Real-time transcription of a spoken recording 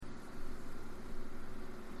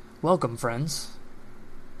Welcome, friends.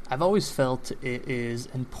 I've always felt it is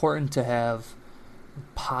important to have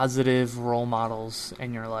positive role models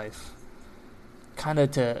in your life, kind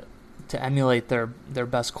of to emulate their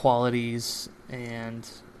best qualities and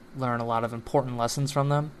learn a lot of important lessons from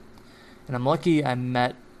them. And I'm lucky I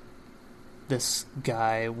met this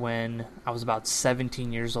guy when I was about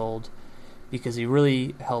 17 years old because he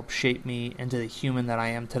really helped shape me into the human that I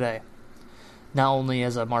am today. Not only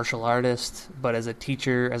as a martial artist, but as a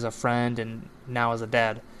teacher, as a friend, and now as a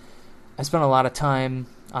dad. I spent a lot of time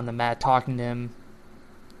on the mat talking to him,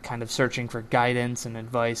 kind of searching for guidance and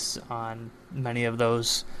advice on many of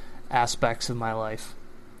those aspects of my life.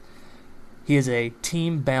 He is a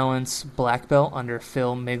team balance black belt under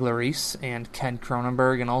Phil Miglaris and Ken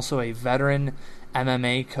Cronenberg, and also a veteran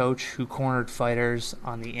MMA coach who cornered fighters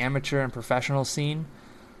on the amateur and professional scene,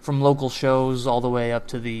 from local shows all the way up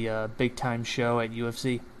to the big-time show at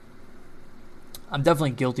UFC. I'm definitely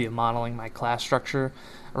guilty of modeling my class structure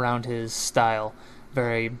around his style.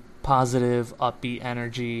 Very positive, upbeat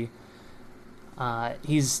energy.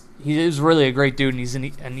 He is really a great dude, and he's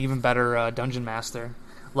an even better dungeon master.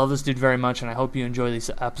 Love this dude very much, and I hope you enjoy this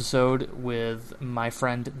episode with my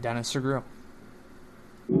friend Dennis Segru.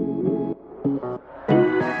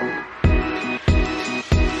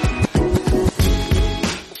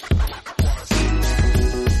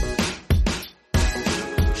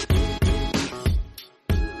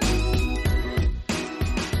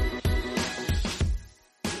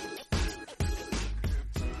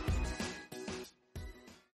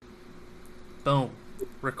 Boom.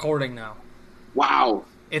 Recording now. Wow.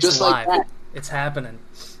 It's Just live. like that. It's happening.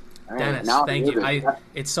 All right, Dennis, now thank you. it.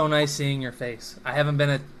 It's so nice seeing your face. I haven't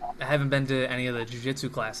been to any of the jiu-jitsu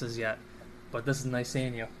classes yet, but this is nice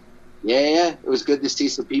seeing you. Yeah. It was good to see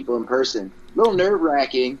some people in person. A little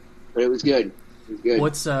nerve-wracking, but it was good. It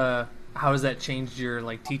was good. How has that changed your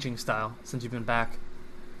teaching style since you've been back?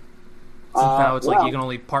 Since now it's you can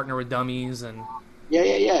only partner with dummies and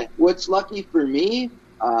Yeah. What's lucky for me,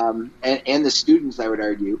 and the students, I would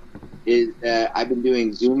argue, is that I've been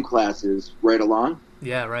doing Zoom classes right along.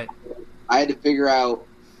 Yeah, right. I had to figure out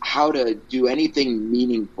how to do anything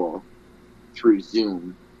meaningful through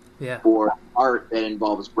Zoom for art that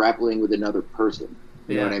involves grappling with another person.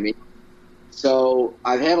 You know what I mean? So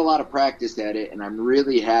I've had a lot of practice at it, and I'm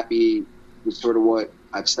really happy with sort of what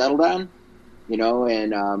I've settled on,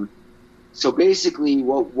 and so basically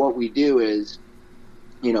what we do is,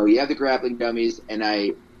 you have the grappling dummies, and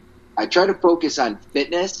I try to focus on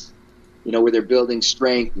fitness, where they're building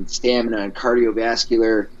strength and stamina and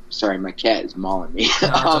cardiovascular. Sorry, my cat is mauling me.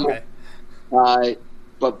 No, okay.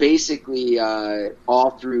 But basically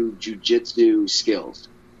all through jiu-jitsu skills.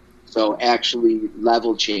 So actually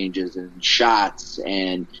level changes and shots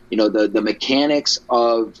and, the mechanics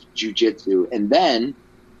of jiu-jitsu. And then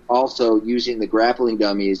also using the grappling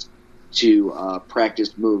dummies to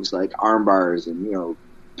practice moves like arm bars and,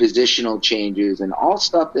 positional changes and all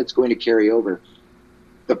stuff that's going to carry over.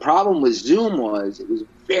 The problem with Zoom was it was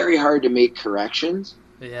very hard to make corrections.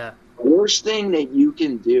 Yeah. The worst thing that you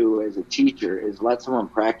can do as a teacher is let someone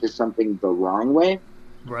practice something the wrong way.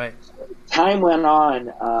 Right. Time went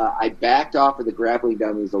on, I backed off of the grappling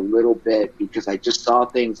dummies a little bit because I just saw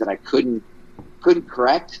things that I couldn't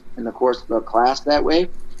correct in the course of the class that way.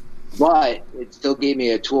 But it still gave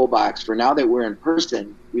me a toolbox for now that we're in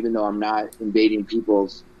person, even though I'm not invading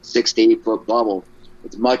people's 6 to 8 foot bubble.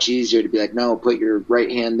 It's much easier to be like, no, put your right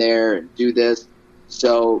hand there and do this.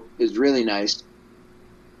 So it's really nice.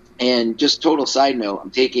 And just total side note, I'm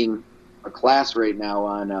taking a class right now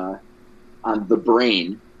on the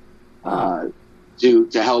brain to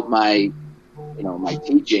help my my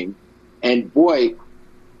teaching. And boy,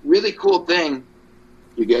 really cool thing.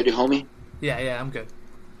 You good, homie? Yeah, I'm good.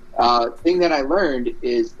 Thing that I learned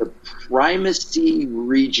is the primacy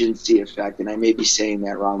regency effect, and I may be saying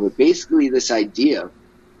that wrong, but basically this idea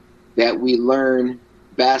that we learn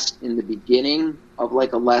best in the beginning of a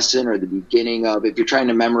lesson, or the beginning of, if you're trying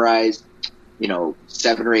to memorize,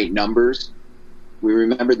 7 or 8 numbers, we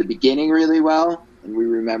remember the beginning really well, and we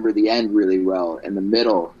remember the end really well, and the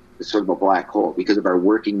middle is sort of a black hole because of our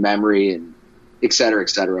working memory and et cetera, et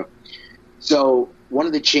cetera. So one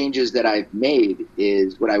of the changes that I've made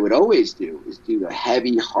is what I would always do is do the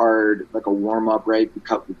heavy, hard, like a warm-up, right,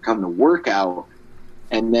 become the workout,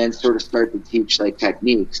 and then sort of start to teach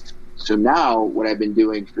techniques. So now what I've been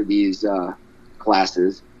doing for these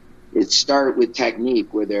classes is start with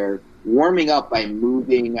technique where they're warming up by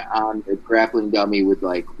moving on the grappling dummy with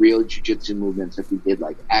real jiu-jitsu movements. If we did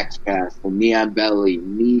X pass, the knee on belly,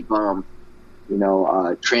 knee bump,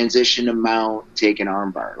 transition to mount, take an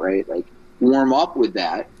arm bar, right? Warm up with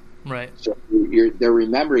that, Right. So they're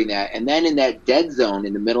remembering that. And then in that dead zone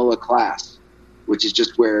in the middle of class, which is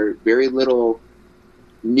just where very little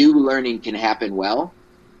new learning can happen well,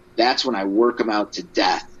 that's when I work them out to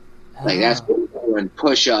death. Like that's Oh. what we're doing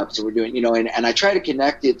push-ups and we're doing, and I try to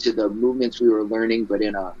connect it to the movements we were learning, but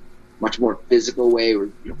in a much more physical way, or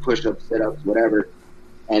push-ups, sit-ups, whatever.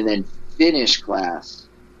 And then finish class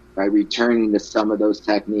by returning to some of those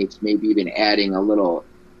techniques, maybe even adding a little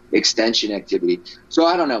extension activity. So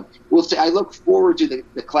I don't know. We'll see. I look forward to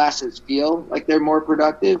the classes feel like they're more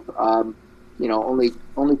productive. Only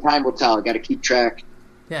time will tell. I got to keep track.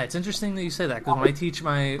 Yeah, it's interesting that you say that, because when I teach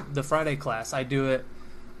the Friday class, I do it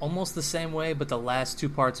almost the same way, but the last two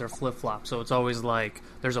parts are flip-flop. So it's always like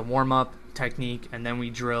there's a warm-up technique, and then we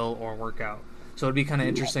drill or work out. So it'd be kind of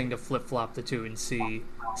interesting to flip-flop the two and see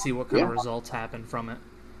what kind of results happen from it.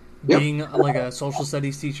 Yep. Being like a social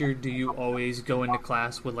studies teacher, do you always go into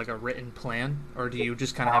class with like a written plan, or do you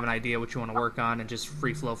just kind of have an idea what you want to work on and just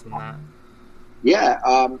free flow from that?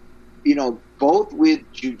 Yeah, both with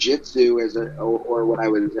jiu-jitsu or when I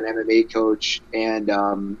was an MMA coach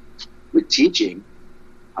and with teaching,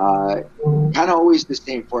 kind of always the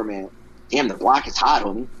same format. Damn, the block is hot,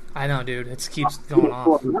 homie. I know, dude. It keeps going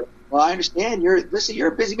off. Well, I understand. You're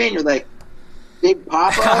a busy man. You're like Big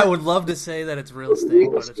Papa. I would love to say that it's real estate,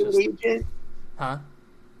 but it's just... agent. Huh?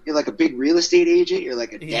 You're like a big real estate agent. You're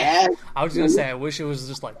like a dad. I was going to say, I wish it was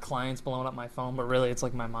just like clients blowing up my phone, but really it's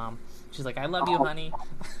like my mom. She's like, I love you, honey.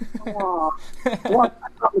 Oh, what?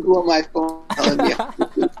 I'm blow my phone telling me.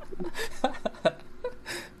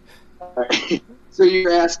 Right. So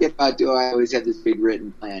you're asking about, do I always have this big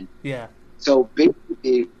written plan? Yeah. So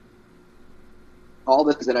basically, all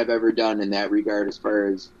the things that I've ever done in that regard as far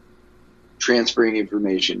as transferring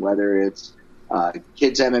information, whether it's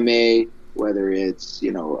kids MMA, whether it's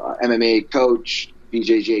MMA coach,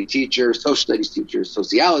 BJJ teacher, social studies teacher,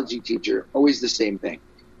 sociology teacher, always the same thing.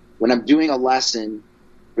 When I'm doing a lesson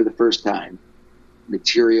for the first time,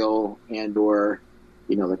 material and or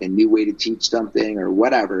like a new way to teach something or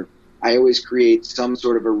whatever, I always create some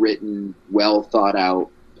sort of a written, well thought out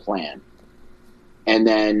plan. And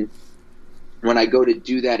then when I go to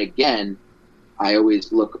do that again, I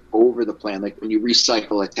always look over the plan. Like when you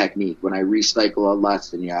recycle a technique, when I recycle a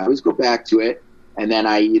lesson, I always go back to it, and then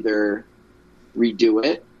I either redo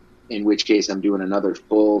it, in which case I'm doing another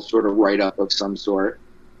full sort of write-up of some sort,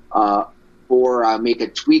 or I'll make a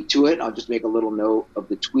tweak to it. I'll just make a little note of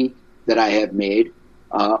the tweak that I have made,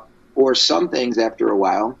 or some things after a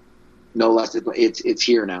while, no less, it's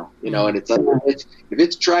here now, and it's like, if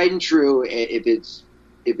it's tried and true, if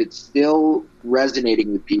it's still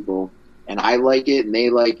resonating with people, and I like it and they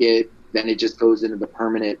like it, then it just goes into the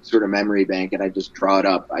permanent sort of memory bank, and I just draw it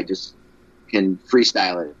up. I just can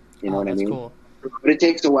freestyle it. You know what I mean? Cool. But it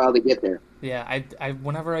takes a while to get there. Yeah, I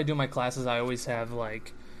whenever I do my classes, I always have I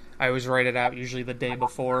always write it out usually the day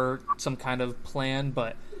before, some kind of plan,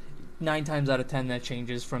 but 9 times out of 10 that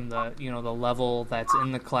changes from the the level that's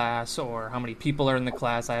in the class or how many people are in the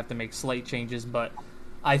class. I have to make slight changes, but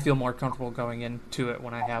I feel more comfortable going into it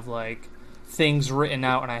when I have things written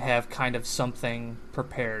out and I have kind of something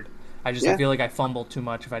prepared. I feel like I fumble too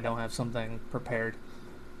much if I don't have something prepared.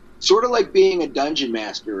 Sort of like being a dungeon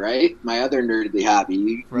master, right? My other nerdly hobby.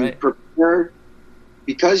 You prepare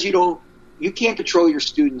because you can't control your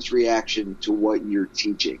students' reaction to what you're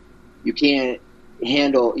teaching. You can't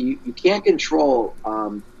you can't control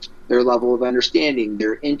their level of understanding,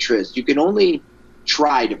 their interest. You can only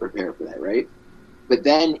try to prepare for that, right? But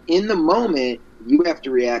then in the moment, you have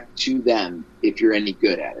to react to them if you're any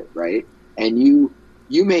good at it, right? And you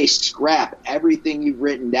may scrap everything you've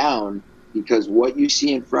written down because what you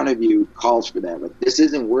see in front of you calls for that. Like, this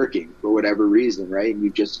isn't working for whatever reason, right? And you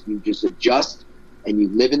just adjust and you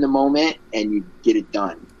live in the moment and you get it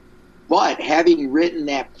done. But having written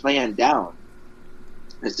that plan down,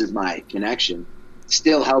 this is my connection,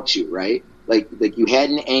 still helps you, right? Like you had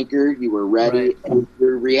an anchor, you were ready, right, and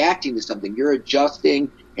you're reacting to something. You're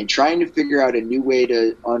adjusting and trying to figure out a new way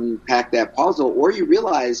to unpack that puzzle, or you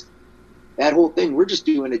realize that whole thing, we're just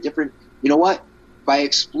doing a different, you know what? By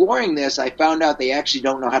exploring this, I found out they actually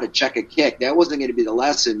don't know how to check a kick. That wasn't going to be the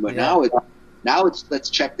lesson, but now it's let's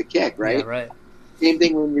check the kick, right? Yeah, right. Same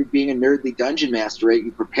thing when you're being a nerdly dungeon master, right?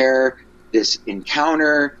 You prepare this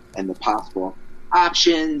encounter and the possible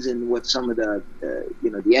options and what some of the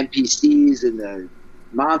NPCs and the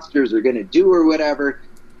monsters are going to do or whatever.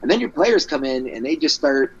 And then your players come in and they just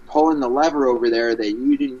start pulling the lever over there that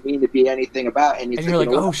you didn't mean to be anything about. And you're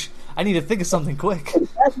like, I need to think of something quick.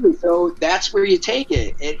 Exactly. So that's where you take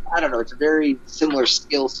it. I don't know. It's a very similar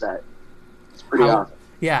skill set. It's pretty awesome.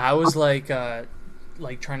 Yeah, I was like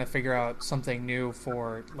like trying to figure out something new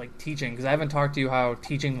for like teaching? Because I haven't talked to you how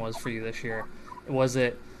teaching was for you this year. Was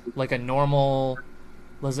it like a normal?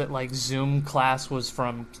 Was it like Zoom class was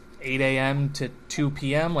from 8 a.m. to 2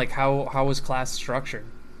 p.m.? Like how was class structured?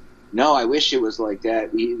 No, I wish it was like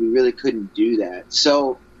that. We really couldn't do that.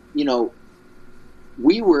 So,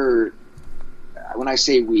 we were, when I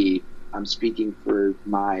say we, I'm speaking for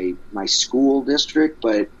my school district,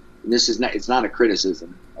 but it's not a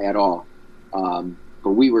criticism at all.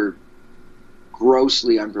 But we were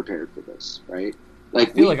grossly unprepared for this, right? I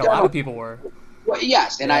feel like a lot of people were. Well,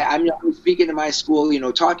 yes, and I'm speaking to my school,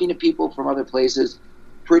 talking to people from other places,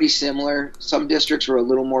 pretty similar. Some districts were a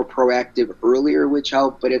little more proactive earlier, which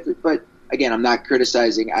helped. But again, I'm not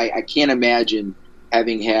criticizing. I can't imagine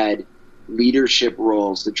having had leadership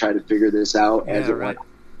roles to try to figure this out as it went,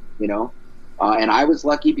 and I was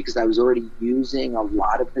lucky because I was already using a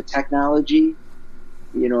lot of the technology.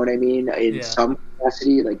 You know what I mean? In some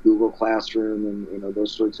capacity, like Google Classroom and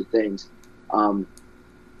those sorts of things.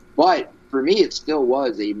 But for me, it still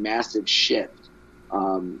was a massive shift.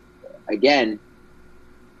 Again,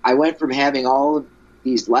 I went from having all of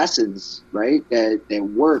these lessons, right,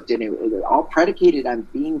 that worked, and it all predicated on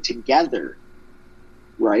being together,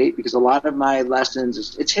 right? Because a lot of my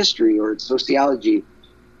lessons, it's history or it's sociology.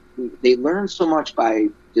 They learn so much by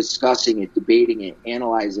discussing it, debating it,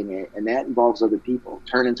 analyzing it, and that involves other people.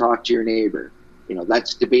 Turn and talk to your neighbor.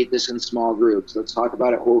 Let's debate this in small groups. Let's talk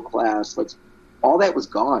about it whole class. All that was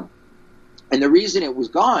gone. And the reason it was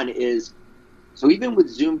gone is, so even with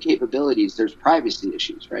Zoom capabilities, there's privacy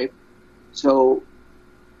issues, right? So,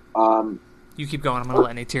 you keep going. I'm going to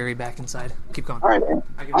let Neytiri back inside. Keep going. All right, man.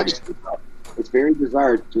 It's very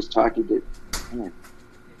bizarre just talking to. Man,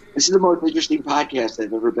 this is the most interesting podcast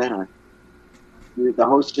I've ever been on. The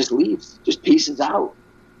host just leaves, just pieces out.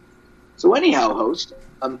 So anyhow, host.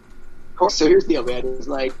 So here's the deal, man. It was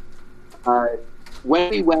like when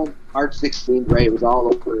we went March 16th, right? It was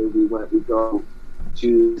all over. We go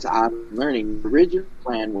to this online learning. The original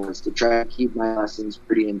plan was to try to keep my lessons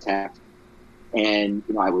pretty intact. And,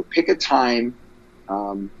 I would pick a time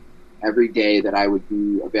every day that I would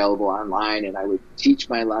be available online, and I would teach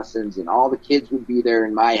my lessons, and all the kids would be there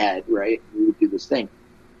in my head, right? We would do this thing.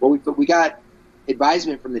 Well, we got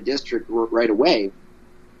advisement from the district right away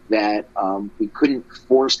that we couldn't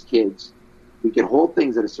force kids. We could hold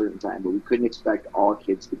things at a certain time, but we couldn't expect all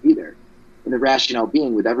kids to be there. And the rationale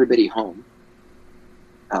being, with everybody home,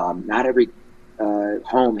 not every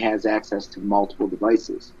home has access to multiple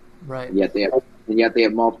devices. Right. And yet they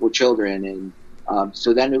have multiple children, and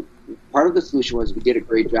so then part of the solution was we did a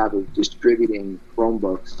great job of distributing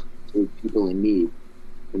Chromebooks to people in need.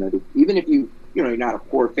 Even if you're not a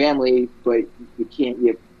poor family, but you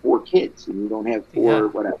have 4 kids and you don't have 4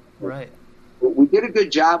 whatever. Right. We did a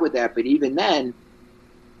good job with that, but even then,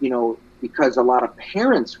 because a lot of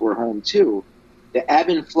parents were home too, the ebb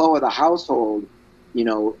and flow of the household,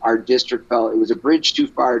 our district felt it was a bridge too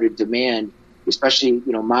far to demand. Especially,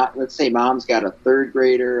 let's say mom's got a 3rd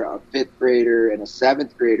grader, a 5th grader, and a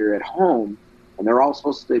 7th grader at home, and they're all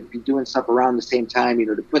supposed to be doing stuff around the same time,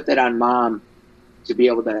 to put that on mom to be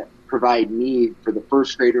able to provide need for the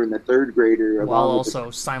 1st grader and the 3rd grader. While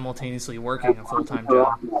also simultaneously working a full-time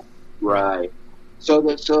job. Right.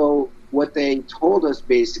 So what they told us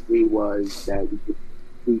basically was that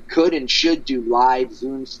we could and should do live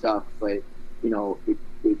Zoom stuff, but,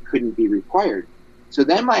 it couldn't be required. So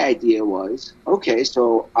then my idea was, okay,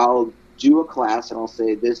 so I'll do a class and I'll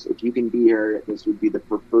say this, if you can be here, this would be the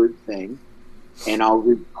preferred thing, and I'll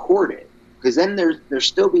record it. Because then there'll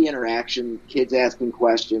still be interaction, kids asking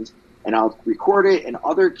questions, and I'll record it, and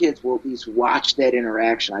other kids will at least watch that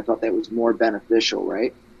interaction. I thought that was more beneficial,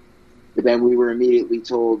 right? But then we were immediately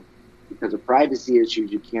told, because of privacy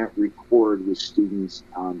issues, you can't record with students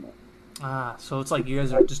on there. So it's like you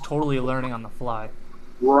guys are just totally learning on the fly.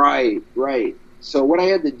 Right. So what I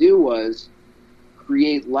had to do was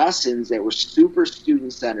create lessons that were super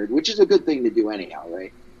student-centered, which is a good thing to do anyhow,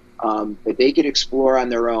 right? That they could explore on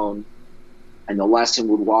their own, and the lesson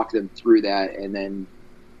would walk them through that. And then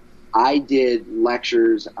I did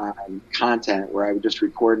lectures on content where I would just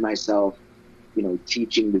record myself,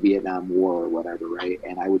 teaching the Vietnam War or whatever, right?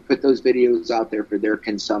 And I would put those videos out there for their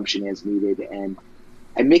consumption as needed. And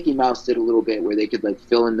Mickey Mouse did a little bit where they could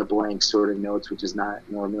fill in the blank sort of notes, which is not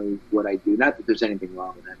normally what I do. Not that there's anything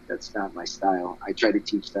wrong with that. That's not my style. I try to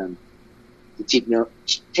teach them to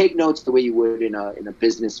take notes the way you would in a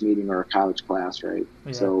business meeting or a college class, right?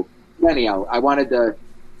 Yeah. So anyhow, I wanted to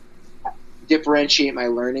differentiate my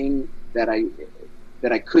learning that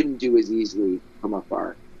I couldn't do as easily from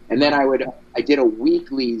afar. And then I did a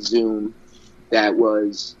weekly Zoom that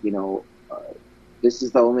was, This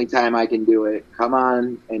is the only time I can do it. Come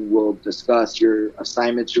on and we'll discuss your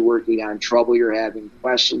assignments you're working on, trouble you're having,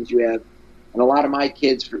 questions you have. And a lot of my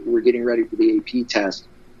kids were getting ready for the AP test.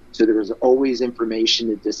 So there was always information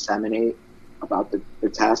to disseminate about the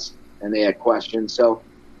test, and they had questions. So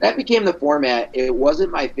that became the format. It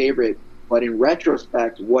wasn't my favorite, but in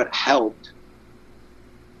retrospect, what helped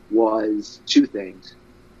was two things.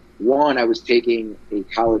 One, I was taking a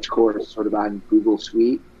college course sort of on Google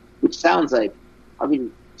Suite, which sounds like, I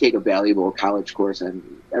mean, take a valuable college course and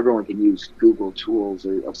everyone can use Google tools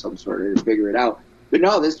or of some sort to figure it out. But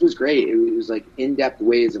no, this was great. It was like in-depth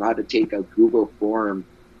ways of how to take a Google form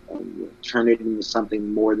and turn it into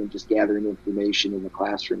something more than just gathering information in the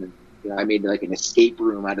classroom. And I made like an escape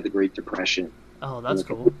room out of the Great Depression. Oh, that's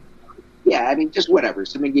cool. Yeah, I mean, just whatever,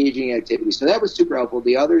 some engaging activities. So that was super helpful.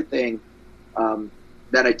 The other thing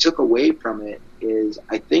that I took away from it is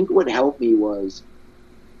I think what helped me was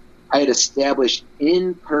I had established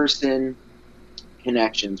in-person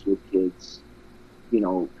connections with kids,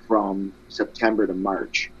 from September to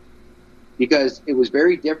March. Because it was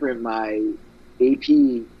very different, my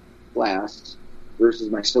AP class versus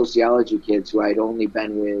my sociology kids who I'd only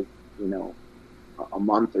been with, a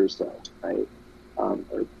month or so, right? Or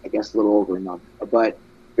I guess a little over a month. But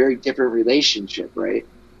very different relationship, right?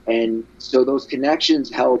 And so those connections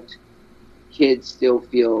helped kids still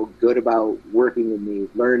feel good about working with me,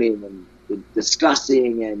 learning and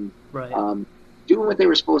discussing and right. Doing what they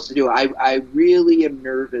were supposed to do. I really am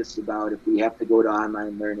nervous about if we have to go to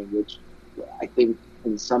online learning, which I think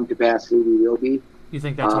in some capacity we will be. You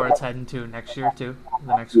think that's where it's heading to next year, too?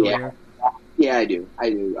 The next school year? Yeah, I do.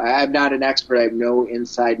 I'm not an expert. I have no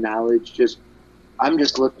inside knowledge. I'm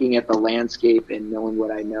just looking at the landscape and knowing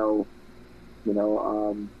what I know. If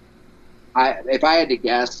I had to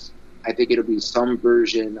guess, I think it'll be some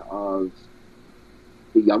version of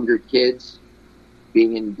the younger kids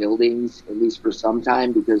being in buildings, at least for some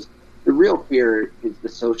time, because the real fear is the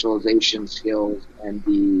socialization skills and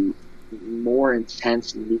the more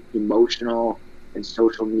intense emotional and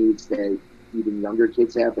social needs that even younger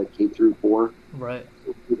kids have, like K through 4. Right.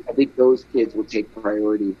 I think those kids will take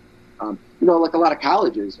priority. Like a lot of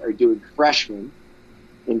colleges are doing freshmen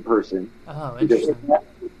in person. Oh, interesting.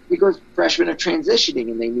 Because freshmen are transitioning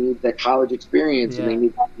and they need the college experience and they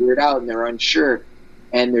need to figure it out and they're unsure.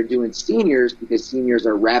 And they're doing seniors because seniors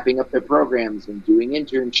are wrapping up their programs and doing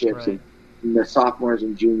internships and the sophomores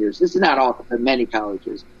and juniors. This is not all, but many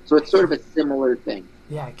colleges. So it's sort of a similar thing.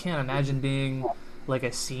 Yeah, I can't imagine being like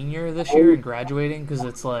a senior this year and graduating because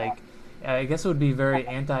it's like, I guess it would be very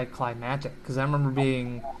anticlimactic because I remember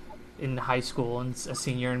being in high school and a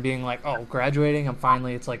senior and being like, oh, graduating,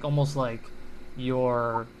 it's like almost like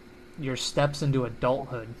your steps into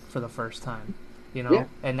adulthood for the first time, Yeah.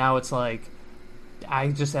 And now it's like, I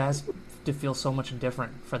just ask to feel so much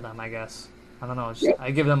different for them, I guess. I don't know.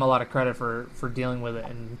 I give them a lot of credit for dealing with it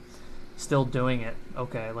and still doing it.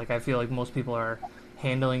 Okay. Like, I feel like most people are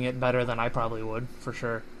handling it better than I probably would, for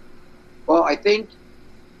sure. Well, I think,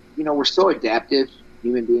 we're so adaptive,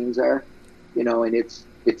 human beings are, and it's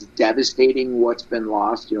devastating what's been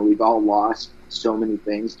lost. We've all lost so many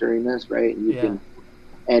things during this, right?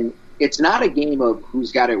 And it's not a game of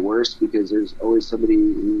who's got it worse because there's always somebody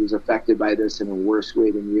who's affected by this in a worse way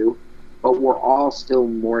than you. But we're all still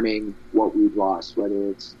mourning what we've lost, whether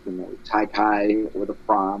it's Tai Kai or the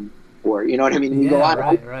prom or you know what I mean. Go on,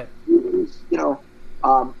 right.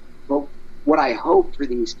 But what I hope for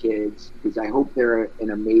these kids is I hope they're an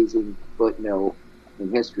amazing footnote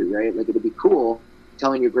in history, right? Like it'd be cool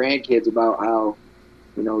telling your grandkids about how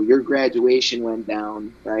your graduation went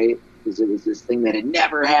down, right? Because it was this thing that had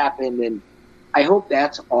never happened. And I hope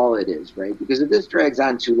that's all it is, right? Because if this drags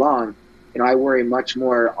on too long, I worry much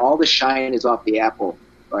more. All the shine is off the apple,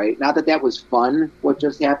 right? Not that was fun, what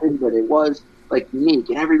just happened, but it was like unique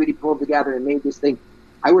and everybody pulled together and made this thing.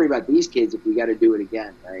 I worry about these kids if we got to do it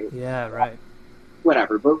again, right? Yeah, right.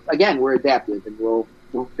 Whatever. But again, we're adaptive and we'll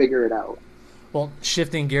figure it out. Well,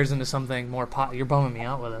 shifting gears into something more you're bumming me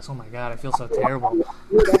out with this. Oh my God, I feel so terrible.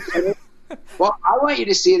 Well, I want you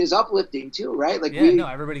to see it as uplifting too, right? Like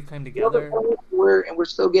everybody came together. We're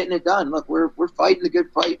still getting it done. Look, we're fighting the good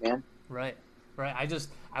fight, man. Right.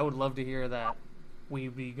 I would love to hear that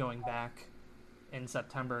we'd be going back in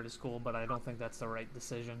September to school, but I don't think that's the right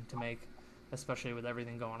decision to make, especially with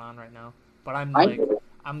everything going on right now. But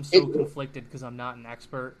I'm so conflicted because I'm not an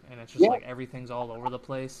expert, and it's just like everything's all over the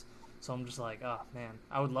place. So I'm just like, oh man,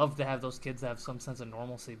 I would love to have those kids have some sense of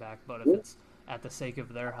normalcy back, but if it's at the sake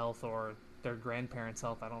of their health or their grandparents'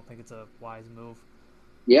 health, I don't think it's a wise move.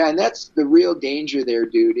 Yeah, and that's the real danger there,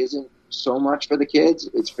 dude. Isn't so much for the kids;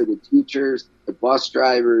 it's for the teachers, the bus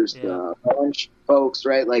drivers, Yeah. the lunch folks,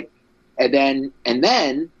 right? Like, and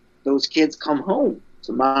then those kids come home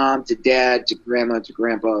to mom, to dad, to grandma, to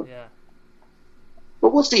grandpa. Yeah.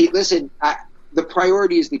 But we'll see. Listen, the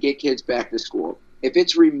priority is to get kids back to school. If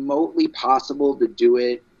it's remotely possible to do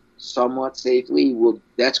it somewhat safely,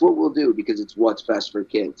 that's what we'll do because it's what's best for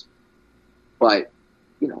kids. But,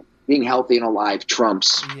 being healthy and alive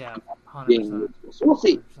trumps Yeah. 100%. being. So we'll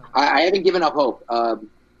see. 100%. I haven't given up hope.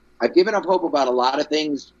 I've given up hope about a lot of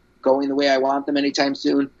things going the way I want them anytime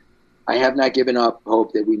soon. I have not given up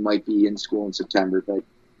hope that we might be in school in September, but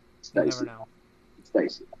it's You dicey. never know. It's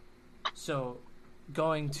dicey. So,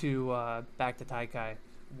 going to back to Taikai,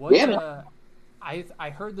 Yeah. I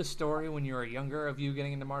heard the story when you were younger of you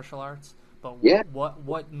getting into martial arts, but Yeah.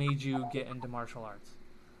 what made you get into martial arts?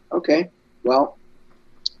 Okay. Well,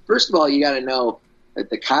 first of all, you got to know that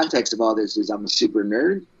the context of all this is I'm a super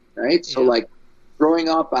nerd, right? So, Yeah. like, growing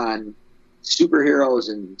up on superheroes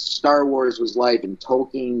and Star Wars was life and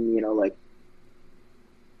Tolkien, like,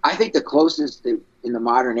 I think the closest that in the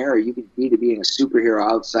modern era you could be to being a superhero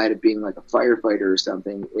outside of being like a firefighter or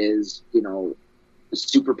something is, the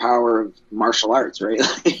superpower of martial arts, right?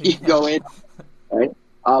 You go in, right?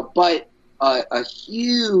 But a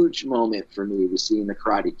huge moment for me was seeing The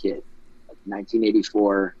Karate Kid, like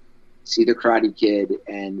 1984. See The Karate Kid,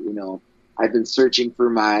 and I've been searching for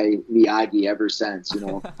my Miyagi ever since.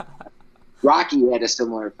 Rocky had a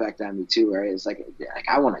similar effect on me too, right? It's like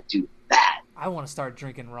I want to do that. I want to start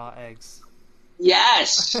drinking raw eggs.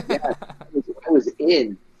 Yes, I was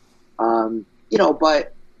in.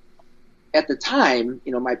 But at the time,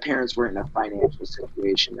 my parents weren't in a financial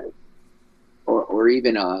situation or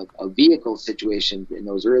even a vehicle situation in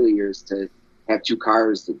those early years to have two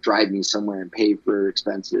cars to drive me somewhere and pay for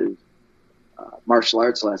expensive martial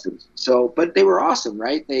arts lessons. So, but they were awesome,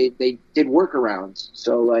 right? They did workarounds.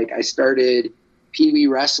 So, like, I started Pee Wee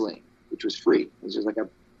wrestling, which was free. It was just like a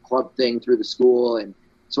club thing through the school, and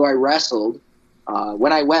so I wrestled.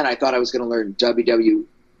 When I went, I thought I was going to learn WWF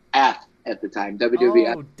at the time.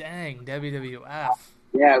 WWF. Oh dang, WWF.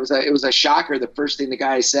 Yeah, it was a shocker. The first thing the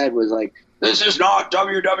guy said was like, "This is not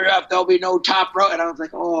WWF. There'll be no top row." And I was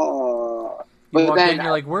like, "Oh." You walk in,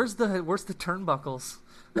 you're like, "Where's the turnbuckles?"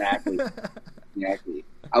 Exactly.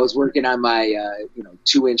 I was working on my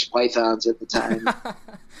 2-inch pythons at the time,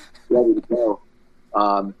 ready to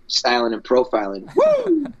go, styling and profiling.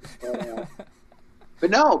 Woo!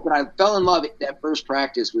 But I fell in love at that first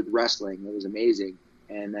practice with wrestling. It was amazing.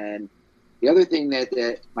 And then the other thing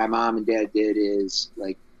that my mom and dad did is,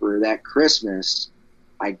 like, for that Christmas,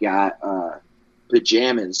 I got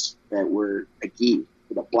pajamas that were a gi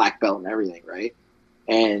with a black belt and everything, right?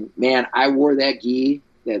 And man, I wore that gi,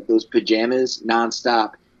 those pajamas,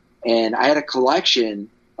 nonstop. And I had a collection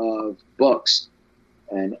of books.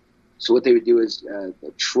 And so what they would do is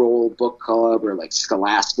the Troll Book Club or like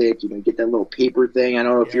Scholastic, you get that little paper thing. I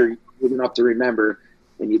don't know if you're old enough to remember.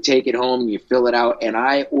 And you take it home and you fill it out. And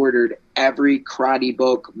I ordered every karate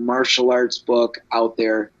book, martial arts book out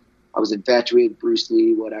there. I was infatuated with Bruce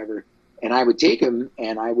Lee, whatever. And I would take them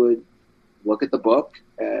and I would look at the book,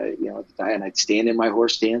 at the time, and I'd stand in my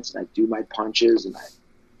horse stance and I'd do my punches and I'd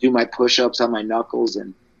do my push-ups on my knuckles.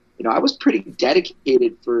 And, I was pretty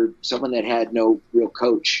dedicated for someone that had no real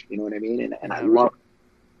coach, you know what I mean? And I loved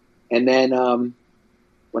it. And then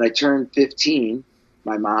when I turned 15,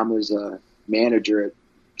 my mom was a manager at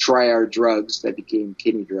Triad Drugs that became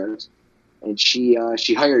Kidney Drugs. And she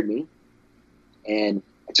hired me. And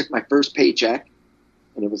I took my first paycheck.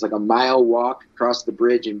 And it was like a mile walk across the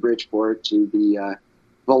bridge in Bridgeport to the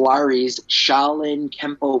Valaris Shaolin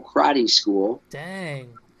Kempo Karate School.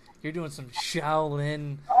 Dang. You're doing some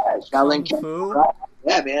Shaolin Shaolin Kung Fu? Kempo.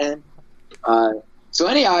 Yeah, man. So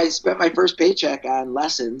anyhow, I spent my first paycheck on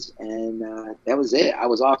lessons, and that was it. I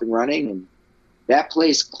was off and running, and that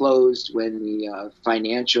place closed when the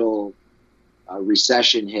financial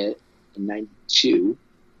recession hit in '92.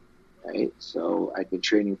 Right? So I'd been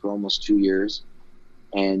training for almost 2 years.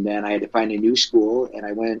 And then I had to find a new school,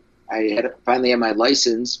 and finally had my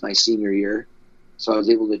license my senior year, so I was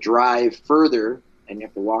able to drive further, and you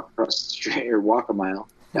have to walk across the street or walk a mile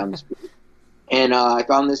down the street. And I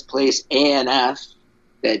found this place, ANF,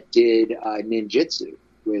 that did ninjutsu,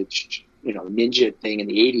 which ninja thing in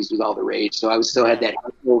the '80s was all the rage. So I still had that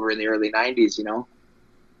over in the early '90s,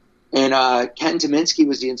 And Ken Tominski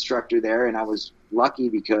was the instructor there, and I was lucky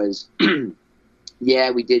because.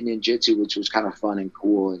 Yeah, we did ninjutsu, which was kind of fun and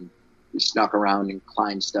cool, and we snuck around and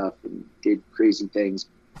climbed stuff and did crazy things.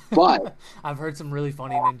 But I've heard some really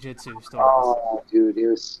funny ninjutsu stories. Oh, dude,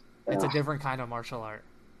 it's a different kind of martial art.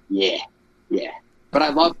 Yeah, yeah. But I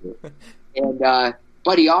loved it. And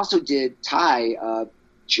but he also did Thai.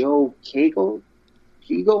 Joe Kegel.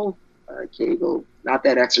 Not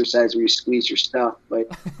that exercise where you squeeze your stuff, but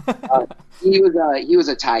he was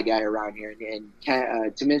a Thai guy around here, and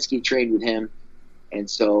Tominski trained with him, and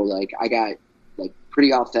so like I got like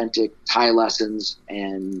pretty authentic Thai lessons,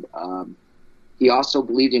 and he also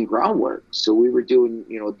believed in groundwork, so we were doing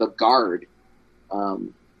the guard.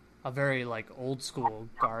 A very like old school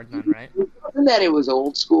guard then, right? It wasn't that it was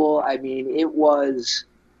old school. I mean, it was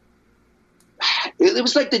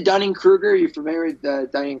like the Dunning-Kruger. Are you familiar with the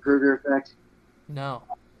Dunning-Kruger effect? No.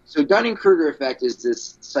 So Dunning-Kruger effect is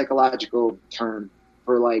this psychological term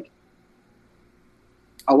for like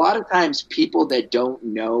a lot of times people that don't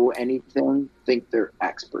know anything think they're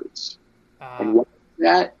experts. And what is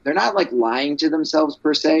that? They're not like lying to themselves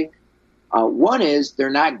per se. One is they're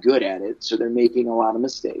not good at it, so they're making a lot of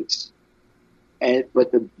mistakes.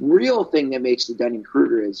 But the real thing that makes the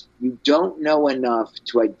Dunning-Kruger is you don't know enough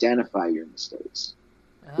to identify your mistakes.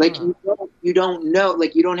 Like you don't know,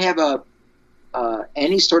 like you don't have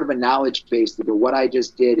any sort of a knowledge base that what I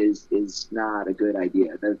just did is not a good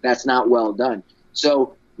idea. That's not well done.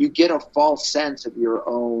 So you get a false sense of your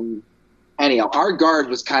own. Anyhow, our guard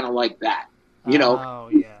was kind of like that. Oh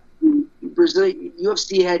yeah. Brazilian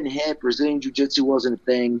UFC hadn't hit. Brazilian Jiu-Jitsu wasn't a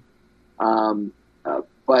thing,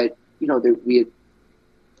 but we had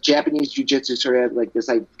Japanese Jiu-Jitsu sort of had like this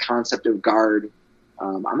like concept of guard.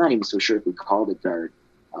 I'm not even so sure if we called it guard,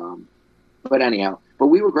 but anyhow. But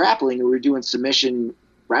we were grappling and we were doing submission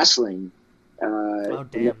wrestling. Oh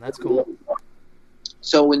damn, that's cool.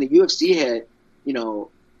 So when the UFC hit,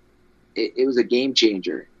 it was a game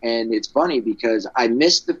changer, and it's funny because I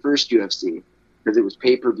missed the first UFC. Because it was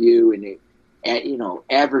pay-per-view and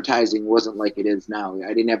advertising wasn't like it is now. I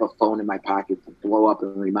didn't have a phone in my pocket to blow up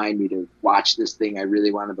and remind me to watch this thing I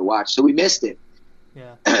really wanted to watch. So we missed it.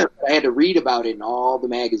 Yeah. I had to read about it in all the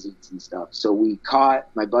magazines and stuff. So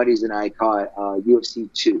my buddies and I caught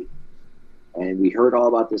UFC 2. And we heard all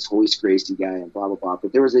about this Royce Gracie guy and blah, blah, blah.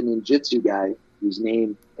 But there was a ninjutsu guy whose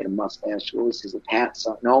name and a mustache. What was his?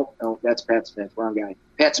 No, that's Pat Smith. Wrong guy.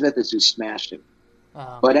 Pat Smith is who smashed him.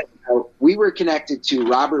 But we were connected to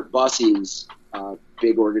Robert Bussey's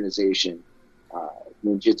big organization,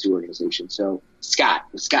 ninjutsu organization. So Scott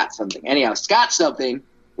something. Anyhow, Scott something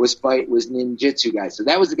was ninjutsu guy. So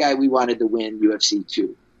that was the guy we wanted to win UFC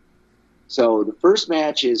 2. So the first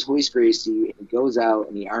match is Royce Gracie, and he goes out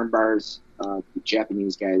and he armbars the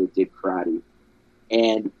Japanese guy that did karate.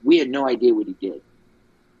 And we had no idea what he did.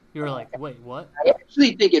 You were like, wait, what? I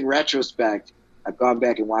actually think in retrospect, I've gone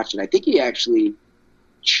back and watched it. I think he actually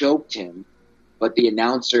choked him, but the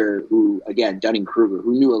announcer, who again Dunning-Kruger,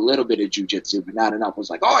 who knew a little bit of jiu-jitsu but not enough,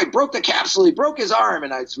 was like, "Oh, he broke the capsule, he broke his arm,"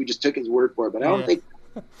 and so we just took his word for it. But I don't think.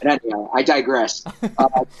 And I digress.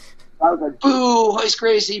 I was like, "Boo, Royce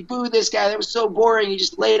Gracie! Boo, this guy! That was so boring. He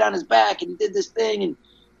just laid on his back and he did this thing." And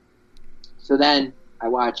so then I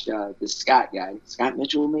watched this Scott guy, Scott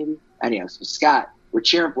Mitchell, maybe. Anyhow, so Scott, we're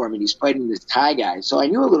cheering for him, and he's fighting this Thai guy. So I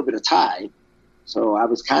knew a little bit of Thai. So I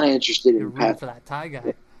was kind of interested in rooting for that Thai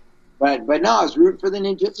guy. But no, I was rooting for the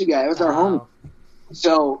ninjutsu guy. It was our homie.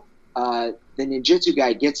 So the ninjutsu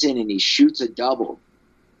guy gets in and he shoots a double.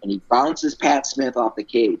 And he bounces Pat Smith off the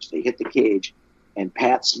cage. They hit the cage. And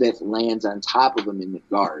Pat Smith lands on top of him in the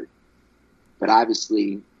guard. But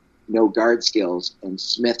obviously, no guard skills. And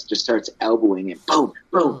Smith just starts elbowing and boom,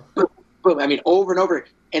 boom, boom, boom. I mean, over and over.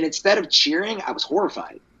 And instead of cheering, I was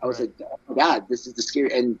horrified. I was like, oh my God, this is the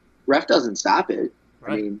scary. And ref doesn't stop it.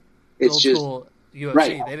 Right. I mean, it's old just school UFC.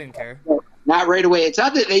 Right. They didn't care. Not right away. It's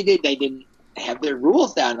not that they didn't have their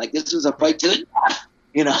rules down. Like this was a fight to the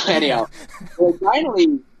death. Anyhow. Well,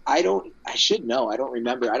 finally, I should know. I don't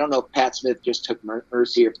remember. I don't know if Pat Smith just took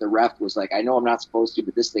mercy or if the ref was like, I know I'm not supposed to,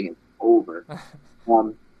 but this thing is over.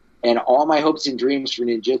 And all my hopes and dreams for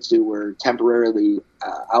ninjutsu were temporarily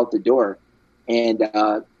out the door. And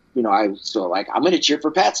I was so like, I'm going to cheer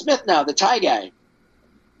for Pat Smith now, the Thai guy.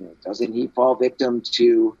 Doesn't he fall victim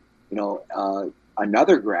to,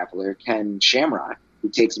 another grappler, Ken Shamrock, who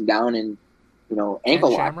takes him down and, ankle Ken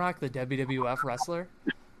lock. Shamrock, the WWF wrestler?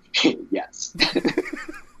 Yes.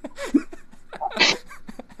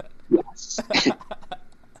 Yes.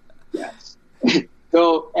 Yes.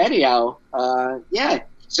 So anyhow, yeah.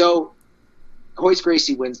 So Royce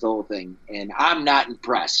Gracie wins the whole thing, and I'm not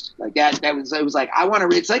impressed. Like that was it was like I want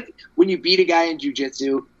to. It's like when you beat a guy in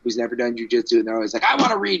jiu-jitsu who's never done jiu-jitsu, and they're always like, I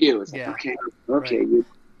want to redo. It's like, okay, right.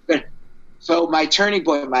 Good. So my turning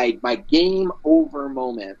point, my game over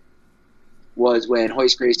moment was when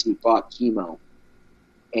Royce Gracie fought Chemo.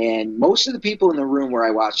 And most of the people in the room where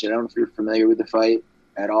I watched it, I don't know if you're familiar with the fight.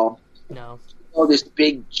 at all? No. Oh, this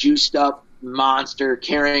big juiced up monster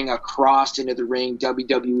carrying a cross into the ring,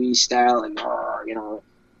 WWE style, and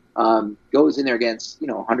goes in there against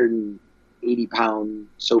 180-pound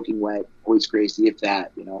soaking wet Royce Gracie, if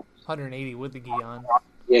that, 180 with the gi on.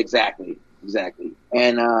 Yeah, exactly.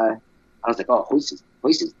 And I was like, oh, Royce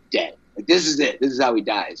is dead. Like, this is it. This is how he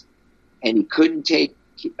dies. And he couldn't take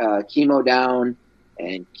Chemo down,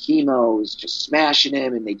 and Chemo was just smashing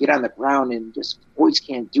him, and they get on the ground, and just Royce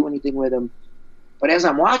can't do anything with him. But as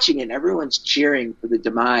I'm watching it, everyone's cheering for the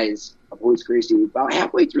demise of Royce Gracie. About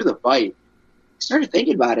halfway through the fight, I started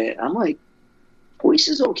thinking about it. I'm like, Royce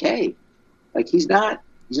is okay. Like, he's not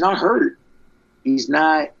hurt. He's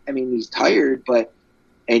not. I mean, he's tired,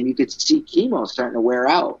 and you could see Chemo starting to wear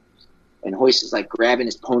out. And Royce is like grabbing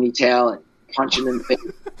his ponytail and punching him in the face.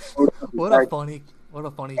 What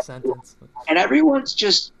a funny sentence. And everyone's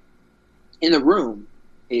just in the room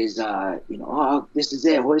is, oh, this is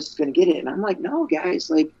it. Royce is going to get it. And I'm like, no, guys,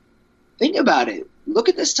 like, think about it. Look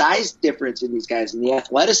at the size difference in these guys and the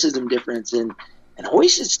athleticism difference. And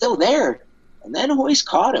Royce is still there. And then Royce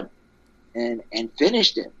caught him and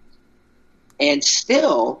finished him. And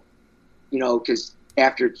still, because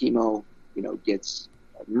after Chemo, gets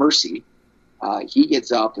mercy, he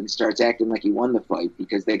gets up and starts acting like he won the fight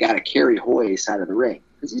because they got to carry Royce out of the ring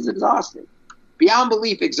because he's exhausted, beyond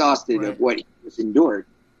belief exhausted of what he has endured.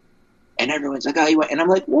 And everyone's like, oh, he went. And I'm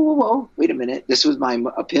like, whoa, wait a minute. This was my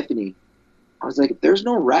epiphany. I was like, if there's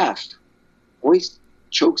no ref, Royce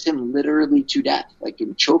chokes him literally to death. Like,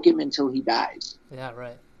 can choke him until he dies. Yeah,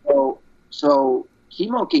 right. So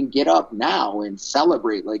Chemo can get up now and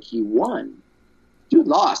celebrate like he won. Dude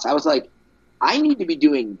lost. I was like, I need to be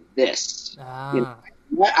doing this. I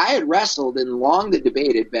had wrestled, and long the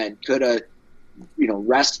debate had been, could a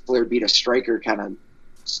wrestler beat a striker kind of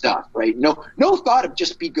stuff, right? No thought of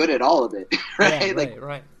just be good at all of it, right? Yeah,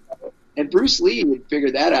 right. And Bruce Lee had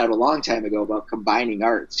figured that out a long time ago about combining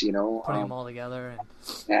arts, putting them all together.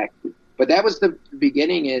 Exactly. But that was the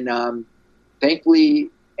beginning, and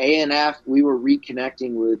thankfully A&F, we were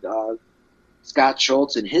reconnecting with Scott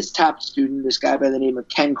Schultz and his top student, this guy by the name of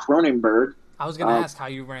Ken Cronenberg. I was going to ask how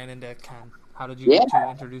you ran into Ken. How did you get to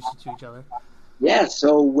introduce you to each other? Yeah,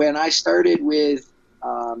 so when I started with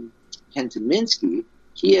Ken Tominski,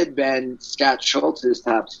 he had been Scott Schultz's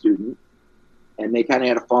top student, and they kind of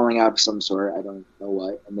had a falling out of some sort. I don't know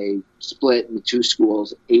what. And they split into two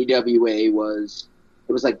schools. AWA was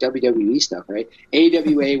like WWE stuff, right?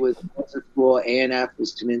 AWA was Schultz's school, A&F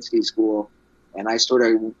was Tominski's school, and I sort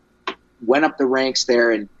of went up the ranks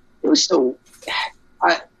there, and it was still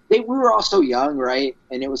we were all so young, right?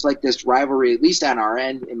 And it was like this rivalry, at least on our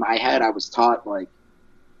end. In my head, I was taught like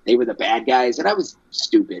they were the bad guys, and I was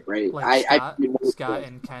stupid, right? Like Scott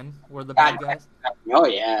and Ken were the bad guys? Oh,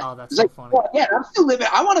 yeah. Oh, that's so funny. Well, yeah, I'm still living.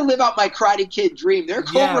 I want to live out my Karate Kid dream. They're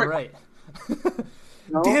Cobra. Yeah, right.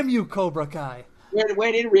 Damn you, Cobra Kai.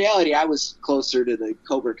 When in reality, I was closer to the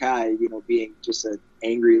Cobra Kai, being just an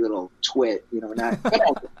angry little twit, not.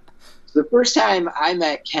 So the first time I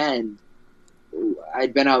met Ken,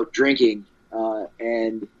 I'd been out drinking,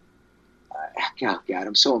 and God,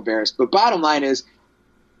 I'm so embarrassed. But bottom line is,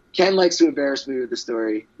 Ken likes to embarrass me with the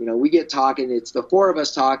story. We get talking. It's the four of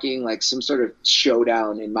us talking, like some sort of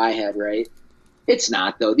showdown in my head, right? It's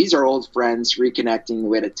not, though. These are old friends reconnecting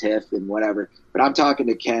with a tiff and whatever. But I'm talking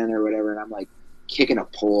to Ken or whatever, and I'm like kicking a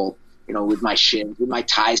pole, with my shins, with my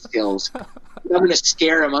Thai skills. I'm going to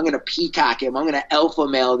scare him. I'm going to peacock him. I'm going to alpha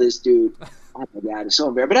male this dude. Oh my God, it's so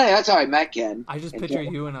embarrassing. But anyway, that's how I met Ken. I just picture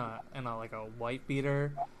you in a like a white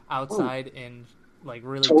beater outside in like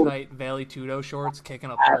really tight Valley Tudo shorts,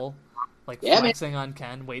 kicking a pole, like flexing on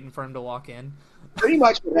Ken, waiting for him to walk in. Pretty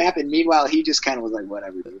much what happened. Meanwhile, he just kind of was like,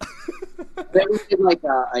 whatever, dude. Then we did like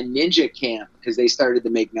a ninja camp because they started to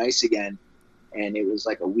make nice again. And it was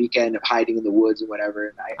like a weekend of hiding in the woods and whatever.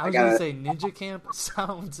 And I was going to say, ninja camp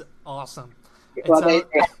sounds awesome. Well, they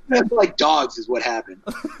like dogs is what happened.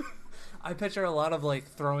 I picture a lot of like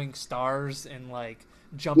throwing stars and like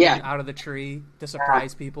jumping out of the tree to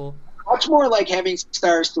surprise people. Much more like having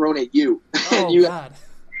stars thrown at you. Oh, God.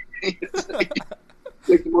 It's like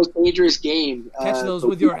the most dangerous game. Catch those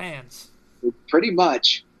with your hands. Pretty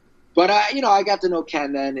much. But, I got to know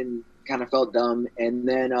Ken then and kind of felt dumb. And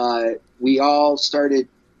then we all started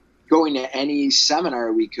going to any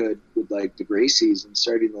seminar we could with like the Gracies and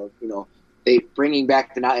starting to, they bringing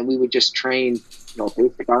back the knot, and we would just train,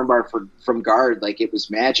 basic armbar from guard like it was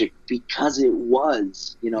magic because it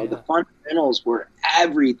was, the fundamentals were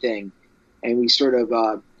everything. And we sort of,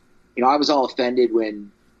 I was all offended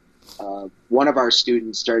when one of our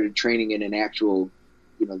students started training in an actual,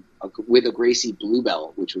 with a Gracie blue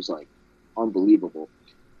belt, which was like unbelievable.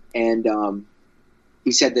 And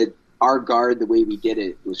he said that our guard, the way we did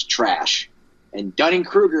it, was trash. And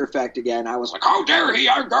Dunning-Kruger effect again. I was like, how dare he?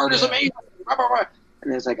 Our guard is amazing.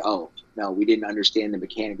 And it's like, oh, no, we didn't understand the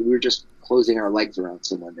mechanic. We were just closing our legs around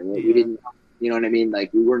someone. We didn't, you know what I mean?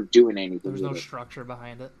 Like, we weren't doing anything. There was no structure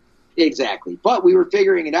behind it. Exactly. But we were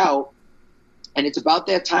figuring it out. And it's about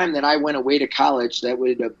that time that I went away to college. That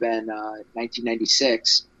would have been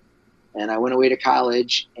 1996. And I went away to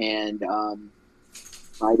college, and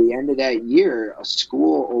by the end of that year, a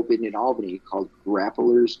school opened in Albany called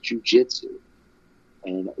Grapplers Jiu-Jitsu.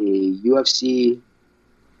 And a UFC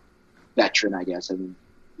veteran, I guess. I mean,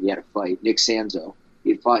 he had a fight, Nick Sanzo. He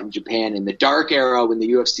had fought in Japan in the dark era when the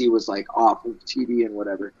UFC was like off of TV and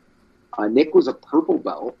whatever. Nick was a purple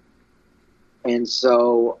belt. And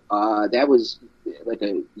so that was like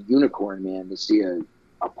a unicorn, man, to see a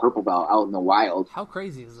purple belt out in the wild. How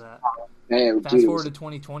crazy is that? Man, Fast forward to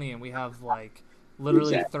 2020, and we have like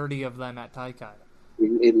literally 30 of them at Taikai.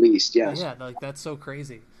 At least, yes. Yeah, like that's so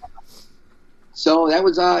crazy. So that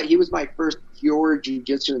was he was my first pure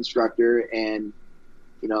jiu-jitsu instructor, and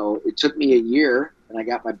you know, it took me a year, and I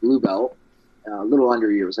got my blue belt. A little under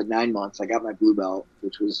a year, it was like 9 months. I got my blue belt,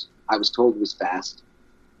 which was I was told was fast,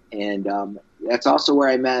 and that's also where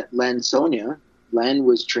I met Len Sonia. Len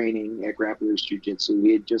was training at Grapplers Jiu-Jitsu.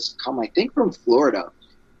 He had just come, I think, from Florida.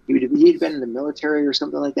 He had been in the military or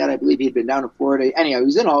something like that. I believe he had been down in Florida. Anyhow, he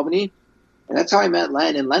was in Albany, and that's how I met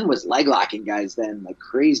Len. And Len was leg locking guys then like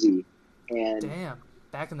crazy. And damn,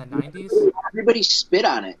 back in the 90s? Everybody spit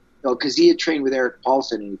on it. Because he had trained with Eric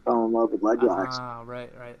Paulson and he fell in love with leg locks. Ah,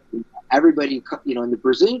 right. Everybody, you know, in the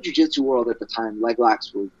Brazilian Jiu-Jitsu world at the time, leg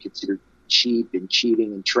locks were considered cheap and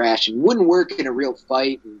cheating and trash and wouldn't work in a real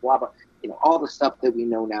fight and blah, blah. You know, all the stuff that we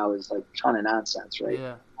know now is like kind of nonsense, right?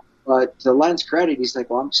 Yeah. But to Len's credit, he's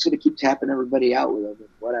like, well, I'm just going to keep tapping everybody out with them,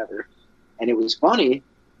 whatever. And it was funny.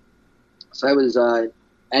 So I was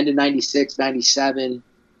end of 96, 97.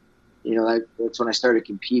 You know, that's when I started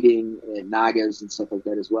competing at Nagas and stuff like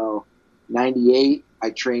that as well. 98,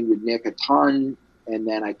 I trained with Nick a ton. And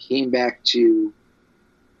then I came back to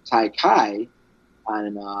Taikai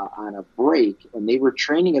on a break. And they were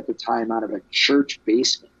training at the time out of a church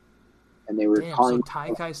basement. And they were calling. So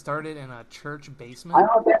Taikai started in a church basement? I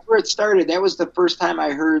know that's where it started. That was the first time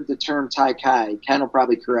I heard the term Taikai. Ken will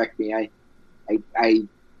probably correct me. I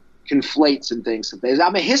conflate some things sometimes.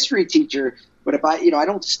 I'm a history teacher, but if I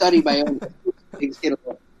don't study my own things.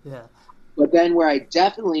 Yeah. But then where I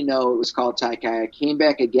definitely know it was called Taikai, I came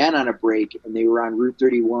back again on a break, and they were on Route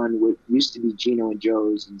 31, what used to be Gino and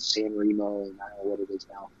Joe's and San Remo, and I don't know what it is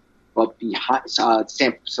now. But behind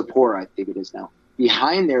San Sapporo, I think it is now.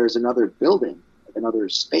 Behind there is another building, like another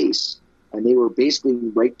space, and they were basically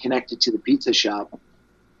right connected to the pizza shop.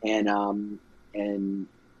 And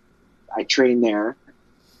I trained there,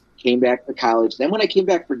 came back to college. Then when I came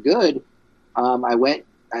back for good, I went.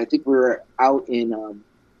 I think we were out in.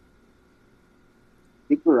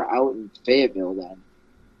 Fayetteville then.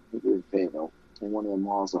 I think we were in Fayetteville in one of the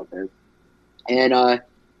malls out there, and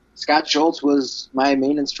Scott Schultz was my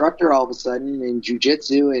main instructor all of a sudden in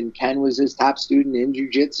jiu-jitsu, and Ken was his top student in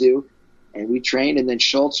jiu-jitsu, and we trained, and then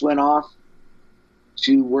Schultz went off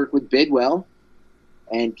to work with Bidwell,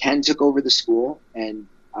 and Ken took over the school, and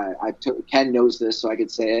Ken knows this, so I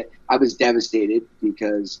could say it. I was devastated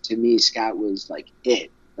because to me, Scott was like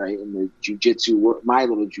it, right, in the jiu-jitsu, my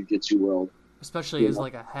little jiu-jitsu world. Especially as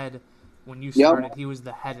like a head, when you started, he was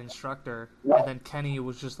the head instructor, and then Kenny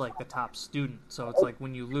was just like the top student. So it's like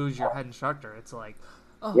when you lose your head instructor, it's like,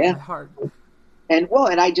 oh, my heart. And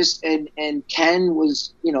Ken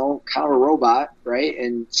was, you know, kind of a robot, right?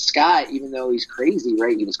 And Scott, even though he's crazy,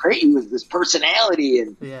 right? He was crazy. He was this personality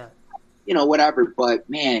and, you know, whatever. But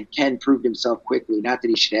man, Ken proved himself quickly. Not that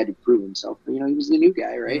he should have had to prove himself, but, you know, he was the new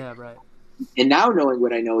guy, right? Yeah, right. And now knowing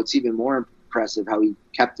what I know, it's even more impressive how he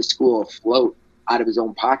kept the school afloat out of his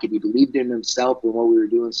own pocket. He believed in himself and what we were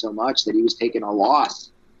doing so much that he was taking a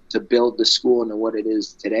loss to build the school into what it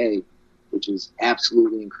is today, which is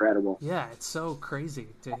absolutely incredible. Yeah, it's so crazy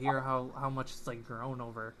to hear how much it's like grown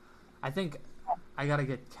over. I think I got to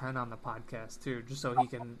get Ken on the podcast too, just so he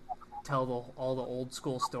can tell all the old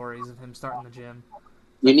school stories of him starting the gym.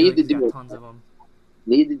 You need to do it. Tons of them.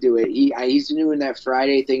 Need to do it. He's doing that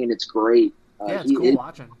Friday thing, and it's great. Yeah, it's cool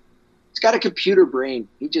watching. He's got a computer brain.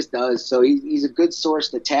 He just does. So he's a good source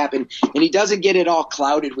to tap. And he doesn't get it all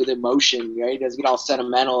clouded with emotion, right? He doesn't get all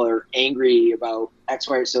sentimental or angry about X,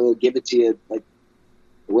 Y, so he'll give it to you like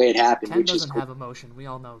the way it happened. Ken doesn't have emotion. We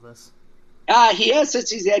all know this. He has since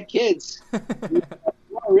he's had kids. No,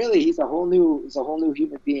 really, he's a whole new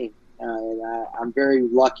human being. And I'm very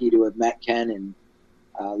lucky to have met Ken, and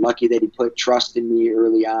Lucky that he put trust in me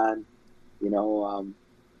early on,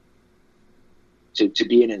 to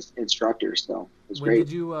be an instructor. So it was When great.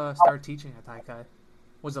 did you start teaching at Taikai?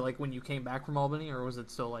 Was it like when you came back from Albany, or was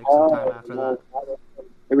it still like some time after that?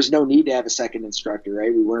 There was no need to have a second instructor,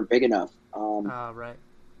 right? We weren't big enough. Right.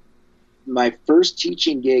 My first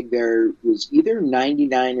teaching gig there was either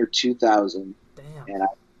 99 or 2000. Damn. And I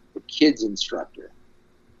was a kids instructor,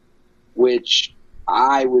 which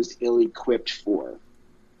I was ill-equipped for.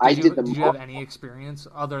 Did you have any experience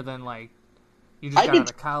other than like you just got out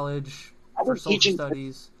of college for social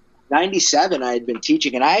studies? 97, I had been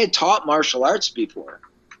teaching, and I had taught martial arts before.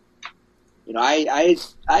 I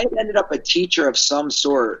ended up a teacher of some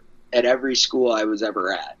sort at every school I was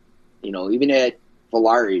ever at. Even at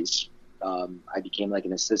Valari's, I became like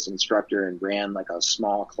an assistant instructor and ran like a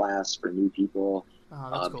small class for new people. Oh,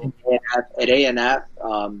 that's cool. At A&F,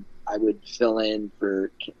 I would fill in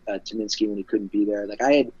for Tominski when he couldn't be there. Like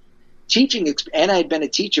I had teaching, and I had been a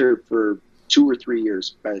teacher for 2 or 3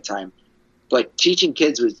 years by the time. But teaching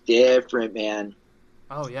kids was different, man.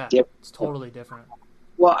 Oh yeah, it's totally different.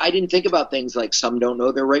 Well, I didn't think about things like some don't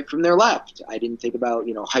know their right from their left. I didn't think about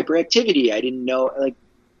hyperactivity. I didn't know, like,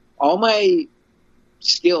 all my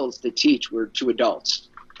skills to teach were to adults,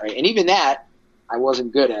 right? And even that I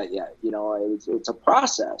wasn't good at yet. It's a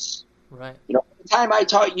process. Right. By the time I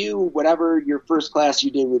taught you whatever your first class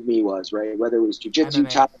you did with me was, right? Whether it was jiu-jitsu,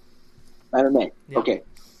 MMA. Yeah. Okay.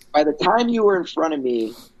 By the time you were in front of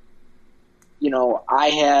me, I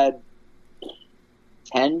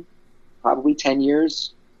had probably 10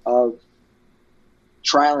 years of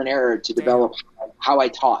trial and error to develop how I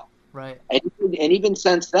taught. Right. And even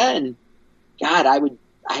since then, God,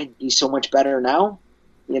 I'd be so much better now.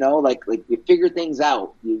 Like you figure things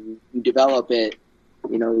out, you develop it.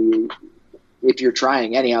 If you're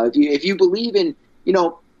trying, anyhow. If you believe in,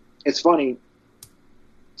 it's funny,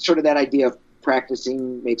 sort of that idea of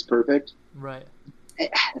practicing makes perfect. Right.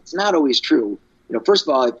 It's not always true. First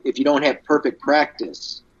of all, if you don't have perfect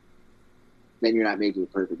practice, then you're not making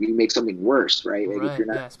it perfect. You can make something worse, right? Like right. If you're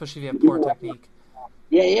not, yeah, especially if you have poor technique.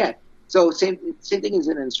 Yeah. So same thing as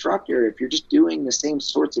an instructor. If you're just doing the same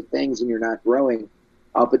sorts of things and you're not growing,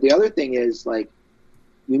 but the other thing is, like,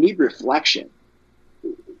 you need reflection.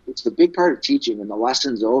 It's a big part of teaching. When the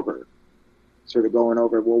lesson's over, sort of going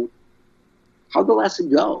over, well, how'd the lesson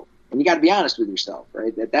go? And you got to be honest with yourself,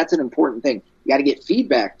 right? That's an important thing. You got to get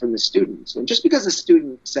feedback from the students. And just because a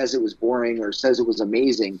student says it was boring or says it was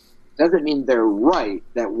amazing doesn't mean they're right,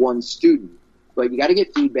 that one student. But you got to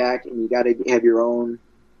get feedback, and you got to have your own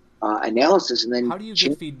analysis. And then how do you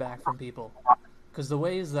get feedback from people? Because the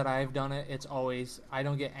ways that I've done it, it's always, I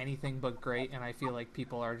don't get anything but great, and I feel like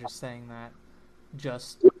people are just saying that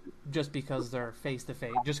just because they're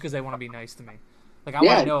face-to-face, just because they want to be nice to me. Like, I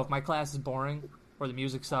want to know if my class is boring, or the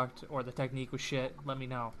music sucked, or the technique was shit, let me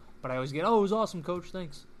know. But I always get, it was awesome, coach,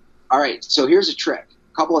 thanks. All right, so here's a trick.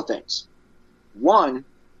 A couple of things. One,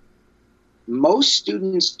 most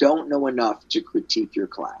students don't know enough to critique your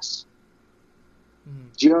class. Mm-hmm.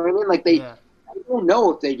 Do you know what I mean? Like, they don't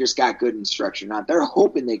know if they just got good instruction or not. They're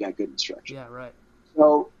hoping they got good instruction. Yeah, right.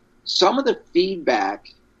 So some of the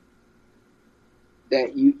feedback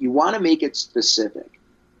that you want to make it specific.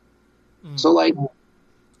 Mm-hmm. So, like,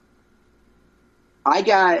 I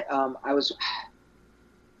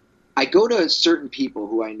go to certain people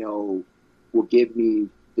who I know will give me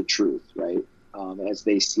the truth, right, as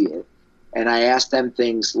they see it. And I ask them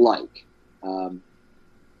things like,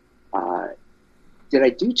 did I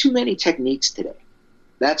do too many techniques today?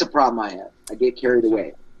 That's a problem I have. I get carried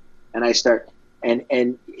away. And I start, and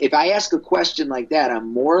if I ask a question like that,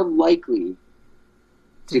 I'm more likely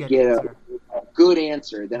to get a good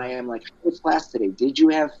answer than I am like, how was class today? Did you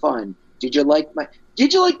have fun? Did you like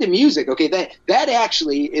the music? Okay, that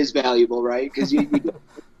actually is valuable, right? Because you get,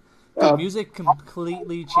 the music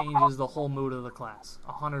completely changes the whole mood of the class,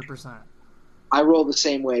 100%. I roll the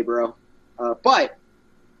same way, bro. But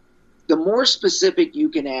the more specific you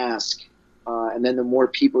can ask, and then the more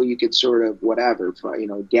people you could sort of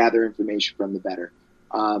gather information from, the better.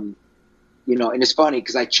 And it's funny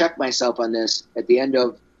because I checked myself on this at the end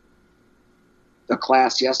of the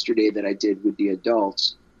class yesterday that I did with the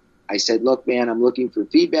adults. I said, look, man, I'm looking for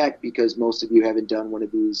feedback because most of you haven't done one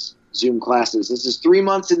of these Zoom classes. This is 3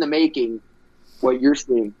 months in the making, what you're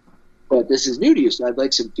seeing, but this is new to you, so I'd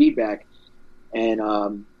like some feedback.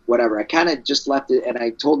 And whatever, I kind of just left it, and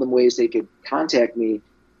I told them ways they could contact me,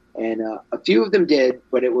 and a few of them did,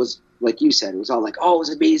 but it was, like you said, it was all like, oh, it was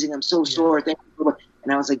amazing, I'm so sore, thank you so much.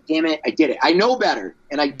 And I was like, damn it, I did it. I know better,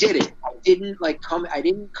 and I did it. I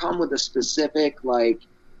didn't come with a specific,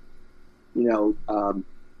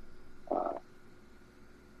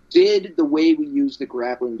 did the way we use the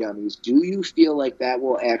grappling dummies, do you feel like that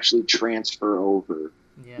will actually transfer over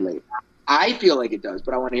later? I feel like it does,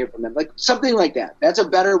 but I want to hear from them. Like something like that. That's a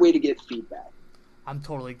better way to get feedback. I'm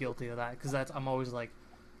totally guilty of that because I'm always like,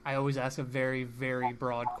 I always ask a very, very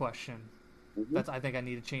broad question. I think I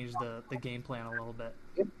need to change the game plan a little bit,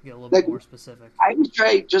 get a little bit more specific. I would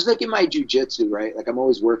try, just like in my jiu-jitsu, right? Like I'm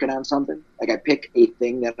always working on something. Like I pick a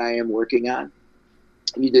thing that I am working on,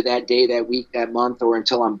 either that day, that week, that month, or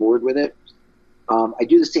until I'm bored with it. I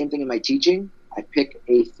do the same thing in my teaching. I pick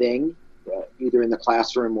a thing, either in the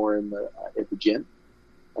classroom or at the gym,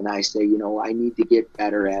 and I say, I need to get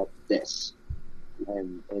better at this,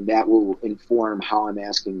 and that will inform how I'm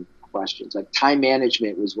asking questions. Like time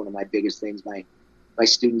management was one of my biggest things. My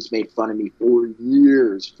students made fun of me for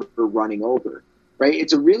years for running over. Right? It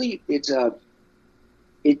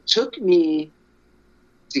took me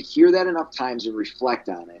to hear that enough times and reflect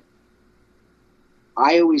on it.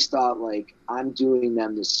 I always thought like I'm doing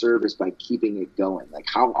them this service by keeping it going. Like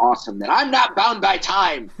how awesome that I'm not bound by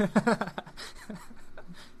time.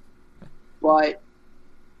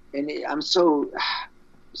 I'm so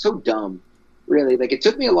dumb. Really, like it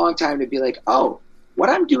took me a long time to be like, oh, what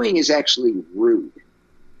I'm doing is actually rude.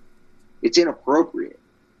 It's inappropriate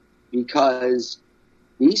because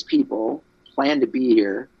these people plan to be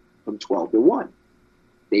here from 12 to 1.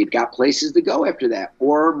 They've got places to go after that.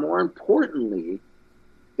 Or more importantly,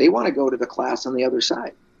 they want to go to the class on the other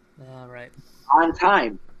side. Yeah, right. On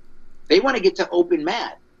time. They want to get to open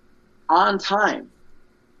mat on time.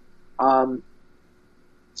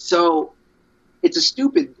 So it's a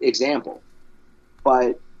stupid example.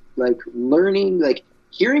 But like learning, like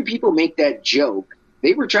hearing people make that joke,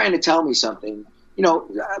 they were trying to tell me something.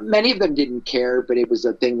 Many of them didn't care, but it was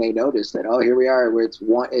a thing they noticed that, oh, here we are where it's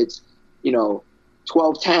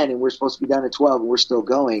 12:10 and we're supposed to be done at 12 and we're still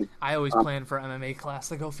going. I always plan for MMA class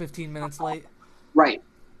to go 15 minutes late. Right.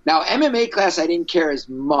 Now, MMA class, I didn't care as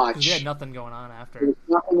much. We had nothing going on after. There was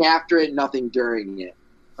nothing after it, nothing during it.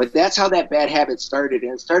 But that's how that bad habit started,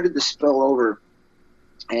 and it started to spill over.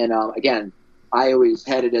 And again, I always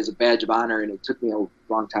had it as a badge of honor, and it took me a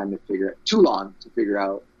long time to figure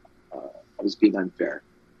out I was being unfair.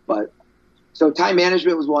 But so time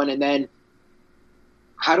management was one, and then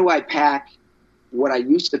how do I pack what I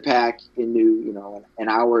used to pack into an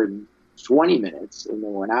hour and 20 minutes into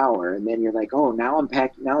 1 hour, and then you're like, oh, now I'm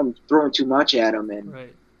throwing too much at them, and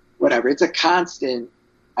whatever. It's a constant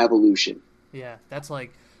evolution. Yeah, that's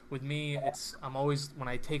like with me. I'm always, when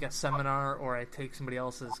I take a seminar or I take somebody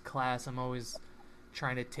else's class, I'm always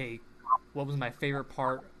trying to take what was my favorite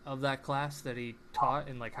part of that class that he taught,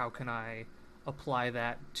 and like how can I apply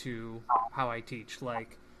that to how I teach.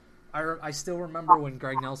 Like I still remember when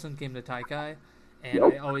Greg Nelson came to Taikai, and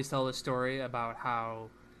I always tell the story about how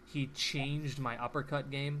he changed my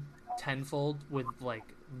uppercut game tenfold with like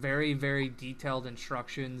very, very detailed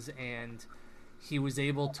instructions, and he was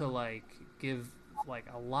able to like give like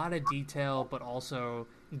a lot of detail but also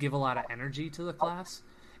give a lot of energy to the class.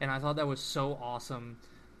 And I thought that was so awesome,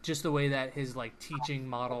 just the way that his like teaching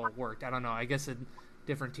model worked. I don't know, I guess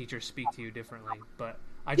different teachers speak to you differently, but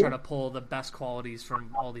I try to pull the best qualities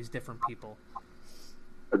from all these different people.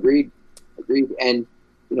 Agreed. And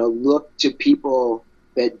look to people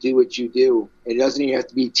that do what you do. It doesn't even have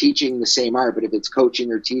to be teaching the same art, but if it's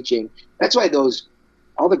coaching or teaching, that's why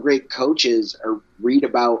all the great coaches read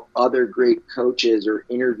about other great coaches or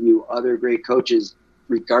interview other great coaches,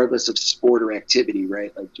 regardless of sport or activity,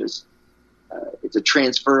 right? Like just, it's a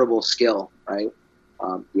transferable skill, right?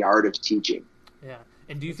 The art of teaching. Yeah.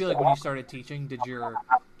 And do you feel like when you started teaching, did your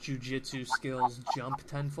jiu-jitsu skills jump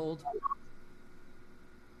tenfold?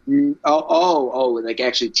 Like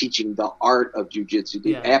actually teaching the art of jiu-jitsu.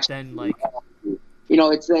 Yeah, absolutely.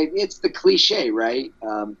 It's the cliche, right?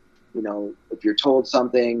 If you're told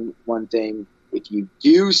something, one thing, if you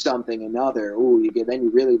do something, another, then you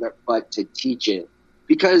really, but to teach it.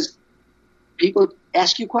 Because people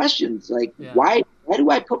ask you questions like, why do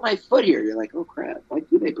I put my foot here? You're like, oh crap, why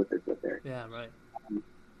do they put their foot there? Yeah, right.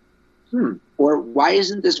 Or why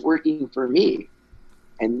isn't this working for me?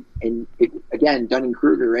 And again,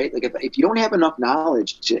 Dunning-Kruger, right? Like if you don't have enough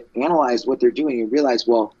knowledge to analyze what they're doing and realize,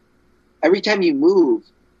 well, every time you move,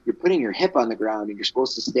 you're putting your hip on the ground and you're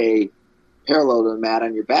supposed to stay parallel to the mat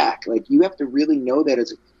on your back. Like you have to really know that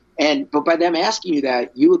but by them asking you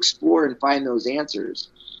that, you explore and find those answers.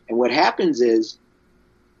 And what happens is,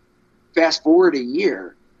 fast forward a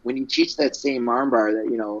year, when you teach that same armbar that,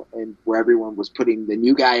 and where everyone was the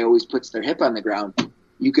new guy always puts their hip on the ground,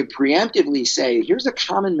 you could preemptively say, here's a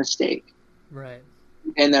common mistake. Right.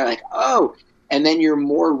 And they're like, oh, and then you're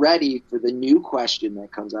more ready for the new question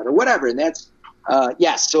that comes out or whatever. And that's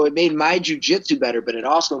Yes, so it made my jujitsu better, but it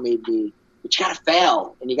also made me. But you got to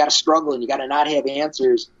fail, and you got to struggle, and you got to not have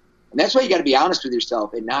answers, and that's why you got to be honest with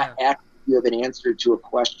yourself and not act like you have an answer to a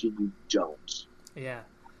question you don't. Yeah,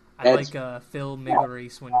 I like Phil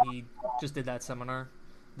Miglerese when he just did that seminar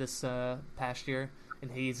this past year, and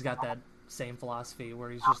he's got that same philosophy where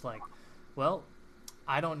he's just like, well,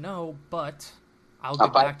 I don't know, but I'll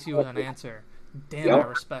get back to you with an answer. Damn, I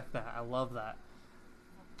respect that. I love that.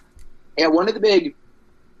 Yeah, one of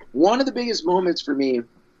the biggest moments for me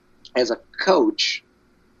as a coach,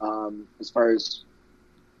 as far as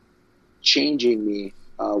changing me,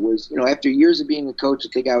 was, after years of being a coach, I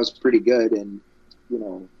think I was pretty good and,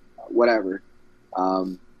 whatever.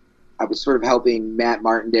 I was sort of helping Matt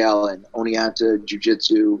Martindale and Oneonta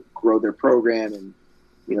Jiu-Jitsu grow their program, and,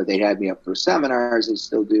 they had me up for seminars. They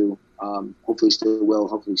still do. Hopefully still will,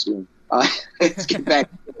 hopefully soon. Let's get back.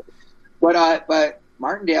 But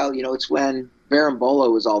Martindale, it's when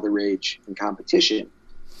Berimbolo was all the rage in competition.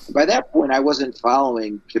 By that point, I wasn't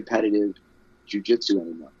following competitive jiu-jitsu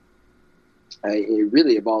anymore. It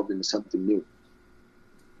really evolved into something new.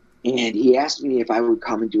 And he asked me if I would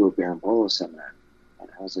come and do a Berimbolo seminar. And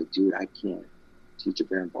I was like, dude, I can't teach a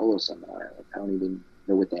Berimbolo seminar. Like, I don't even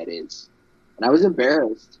know what that is. And I was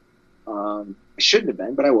embarrassed. I shouldn't have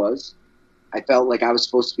been, but I was. I felt like I was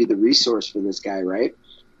supposed to be the resource for this guy, right?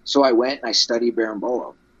 So I went and I studied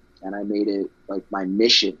Berimbolo. And I made it like my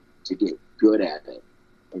mission to get good at it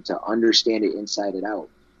and to understand it inside and out.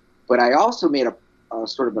 But I also made a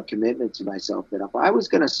sort of a commitment to myself that if I was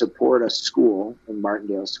going to support a school in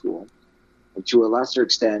Martindale School, and to a lesser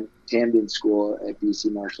extent, Tamden School at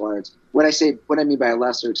BC Martial Arts, what I mean by a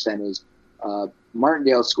lesser extent is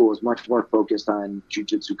Martindale School is much more focused on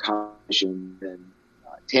jiu-jitsu competition than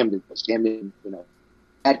Tamden was. Tamden,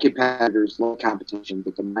 had competitors, low competition,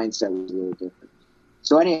 but the mindset was a little different.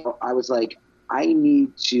 So anyhow, I was like, I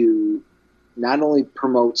need to not only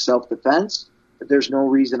promote self-defense, but there's no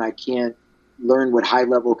reason I can't learn what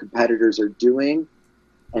high-level competitors are doing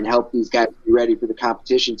and help these guys be ready for the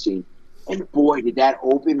competition scene. And boy, did that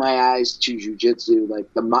open my eyes to jiu-jitsu,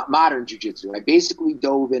 like the modern jiu-jitsu. I basically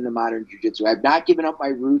dove into modern jiu-jitsu. I've not given up my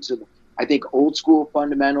roots of, I think, old school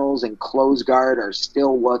fundamentals and close guard are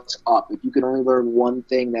still what's up. If you can only learn one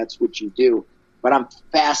thing, that's what you do. But I'm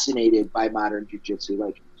fascinated by modern jiu-jitsu.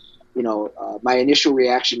 Like, my initial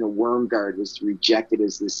reaction to worm guard was to reject it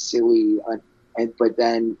as this silly, but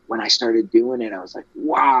then when I started doing it, I was like,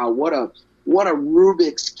 wow, what a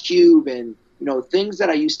Rubik's Cube, and things that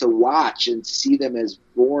I used to watch and see them as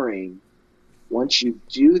boring. Once you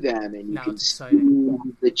do them and you can see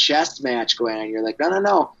the chess match going on, you're like,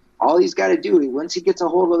 no. All he's got to do, once he gets a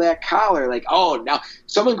hold of that collar, like, oh, now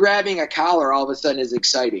someone grabbing a collar all of a sudden is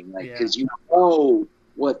exciting, like, because you know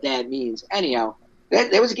what that means. Anyhow,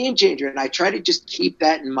 that was a game changer, and I try to just keep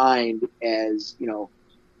that in mind as,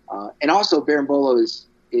 and also Berimbolo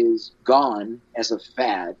is gone as a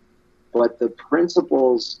fad, but the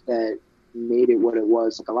principles that made it what it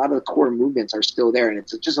was, like a lot of the core movements are still there, and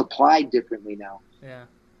it's just applied differently now. Yeah.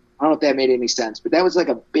 I don't know if that made any sense, but that was like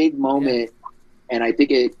a big moment. Yeah. And I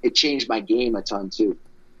think it changed my game a ton too.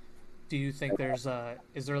 Do you think is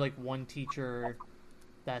there like one teacher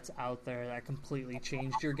that's out there that completely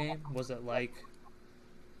changed your game? Was it like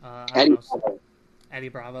Eddie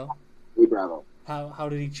Bravo? Eddie Bravo. How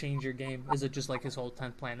did he change your game? Is it just like his whole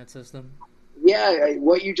 10 planet system? Yeah,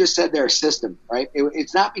 what you just said there, system, right?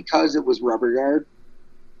 It's not because it was rubber guard.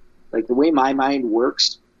 Like the way my mind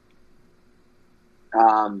works,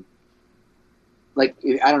 like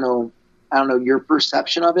I don't know your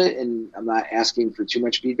perception of it, and I'm not asking for too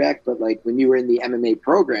much feedback, but like when you were in the MMA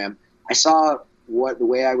program, I saw the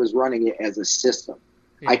way I was running it as a system.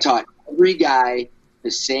 Yeah. I taught every guy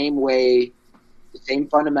the same way, the same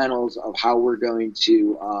fundamentals of how we're going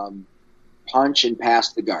to punch and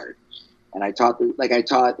pass the guard. And I taught when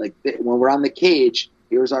we're on the cage,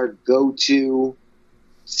 here's our go-to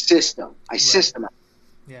system. I systemize.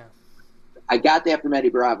 Yeah. I got that from Eddie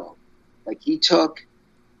Bravo. Like he took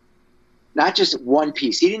not just one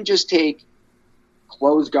piece. He didn't just take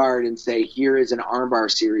close guard and say, here is an armbar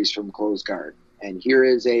series from close guard, and here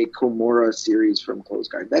is a Kimura series from close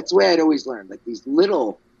guard. That's the way I'd always learned, like these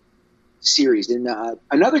little series. And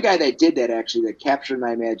another guy that did that, actually, that captured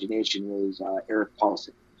my imagination was Eric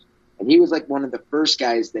Paulson. And he was like one of the first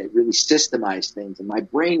guys that really systemized things. And my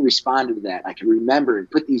brain responded to that. I could remember and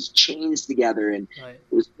put these chains together. And It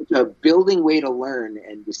was such a building way to learn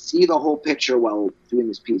and to see the whole picture while doing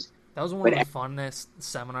this piece. That was one of the funnest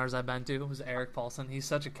seminars I've been to, was Eric Paulson. He's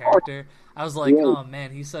such a character. I was like, oh,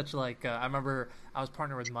 man, he's such like... I remember I was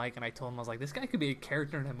partnered with Mike, and I told him, I was like, this guy could be a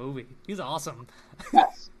character in a movie. He's awesome.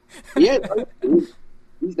 Yes. Yeah,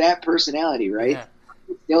 he's that personality, right? Yeah.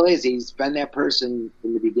 He still is. He's been that person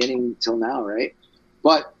from the beginning till now, right?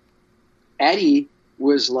 But Eddie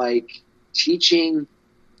was like teaching.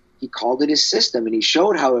 He called it his system, and he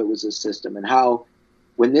showed how it was a system, and how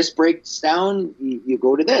when this breaks down, you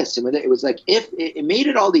go to this, and it was like if it made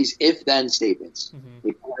it all these if then statements. Mm-hmm.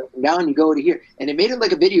 You break down, you go to here, and it made it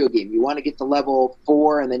like a video game. You want to get to level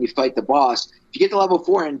 4, and then you fight the boss. If you get to level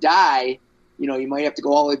 4 and die, you might have to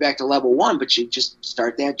go all the way back to level 1, but you just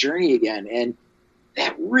start that journey again, and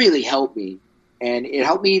that really helped me. And it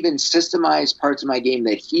helped me even systemize parts of my game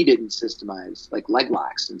that he didn't systemize, like leg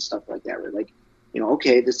locks and stuff like that. Where like,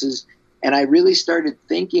 okay, this is, and I really started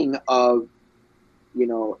thinking of,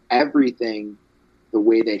 everything the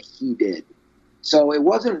way that he did. So it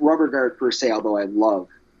wasn't Rubber Guard per se, although I love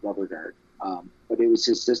Rubber Guard. But it was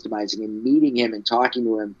his systemizing and meeting him and talking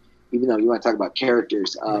to him, even though you want to talk about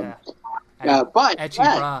characters. But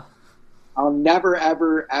Bra. I'll never,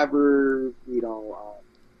 ever, ever,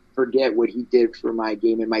 forget what he did for my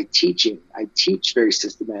game and my teaching. I teach very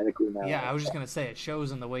systematically now. Yeah, I was just going to say, it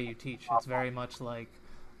shows in the way you teach. It's very much like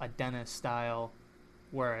a dentist style,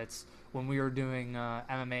 where it's, when we were doing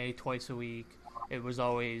MMA twice a week, it was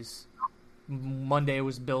always, Monday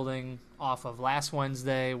was building off of last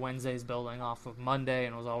Wednesday, Wednesday's building off of Monday,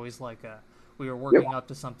 and it was always like we were working up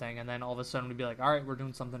to something, and then all of a sudden we'd be like, all right, we're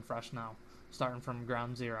doing something fresh now, starting from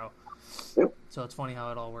ground zero. Yep. So it's funny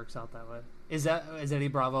how it all works out that way. Is Eddie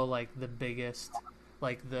Bravo like the biggest,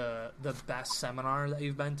 like the best seminar that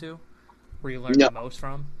you've been to, where you learned the most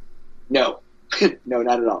from? No, no,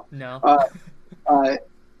 not at all. No.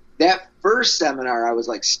 That first seminar, I was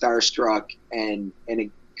like starstruck, and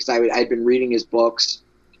because I'd been reading his books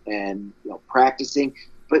and practicing,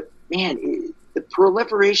 but man, the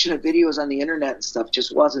proliferation of videos on the internet and stuff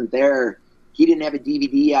just wasn't there. He didn't have a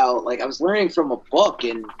DVD out. Like, I was learning from a book,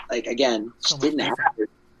 and like, again, just didn't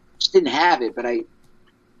have it.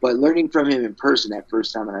 But learning from him in person that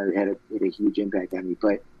first seminar had a huge impact on me.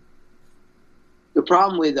 But the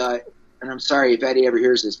problem with and I'm sorry if Eddie ever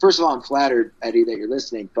hears this. First of all, I'm flattered, Eddie, that you're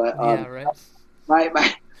listening. But yeah, right.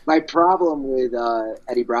 My problem with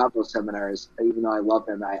Eddie Bravo seminars, even though I love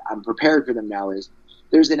them, I'm prepared for them now, is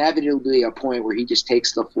there's inevitably a point where he just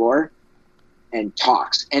takes the floor and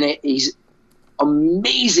talks. And he's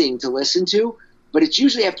amazing to listen to, but it's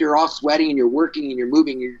usually after you're all sweating and you're working and you're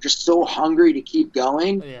moving, and you're just so hungry to keep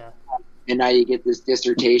going. Yeah. And now you get this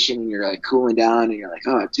dissertation and you're like cooling down and you're like,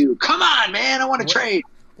 oh, dude, come on, man, I want to trade.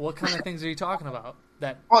 What kind of things are you talking about?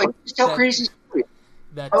 You just tell crazy stories.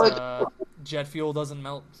 That jet fuel doesn't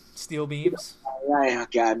melt steel beams? Oh,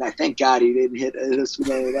 God. Thank God he didn't hit us with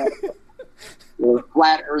any of that.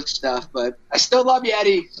 Flat earth stuff, but I still love you,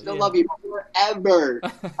 Eddie. Still love you forever.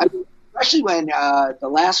 Especially when the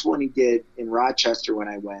last one he did in Rochester when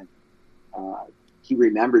I went, he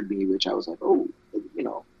remembered me, which I was like,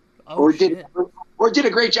 did a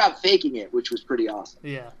great job faking it, which was pretty awesome.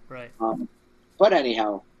 Yeah, right. But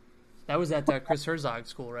anyhow, that was at the Chris Herzog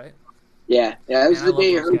school, right? Yeah. It was the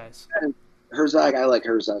day Herzog. I like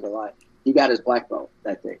Herzog a lot. He got his black belt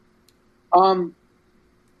that day.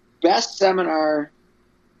 Best seminar.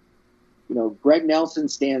 Greg Nelson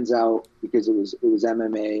stands out because it was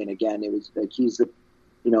MMA, and again, it was like he's the,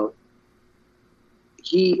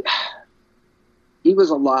 he was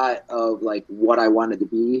a lot of like what I wanted to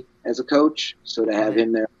be as a coach. So to have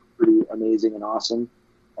him there, pretty amazing and awesome.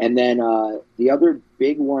 And then the other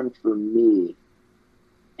big one for me,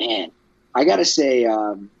 man, I gotta say,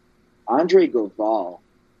 Andre Goval.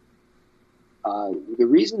 The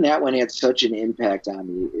reason that one had such an impact on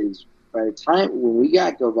me is by the time when we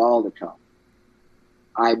got Goval to come,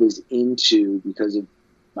 I was into, because of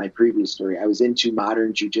my previous story, I was into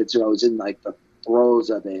modern jiu-jitsu. I was in like the throes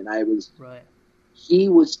of it, and he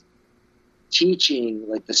was teaching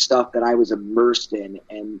like the stuff that I was immersed in,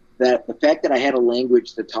 and that the fact that I had a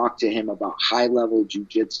language to talk to him about high-level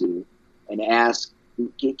jiu-jitsu and ask,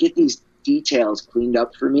 get these details cleaned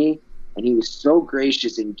up for me, and he was so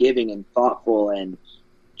gracious and giving and thoughtful, and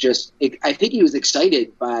just, I think he was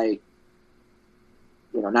excited by,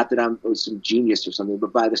 not that I was some genius or something,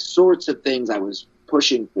 but by the sorts of things I was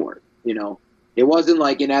pushing for. It wasn't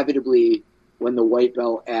like inevitably when the white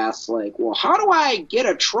belt asks, like, well, how do I get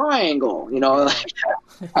a triangle?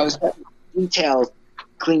 I was having details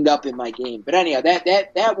cleaned up in my game. But anyhow,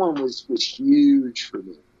 that one was huge for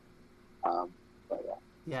me.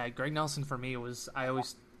 Yeah, Greg Nelson for me was, I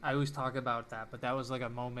always talk about that, but that was like a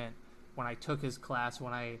moment when I took his class.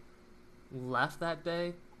 When I left that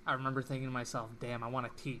day, I remember thinking to myself, damn, I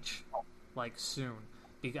want to teach like soon.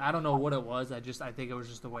 I don't know what it was. I think it was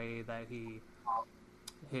just the way that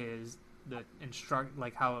the instruct,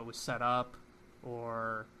 like how it was set up,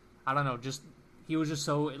 or I don't know, just he was just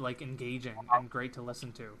so like engaging and great to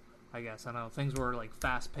listen to. I guess I don't know, things were like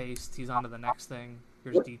fast paced. He's on to the next thing.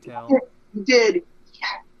 Here's detail. He did.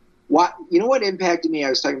 What you know? What impacted me? I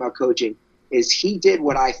was talking about coaching. Is he did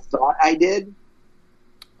what I thought I did.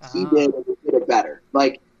 He did it better.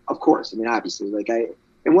 Like, of course. I mean, obviously.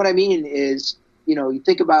 And what I mean is, you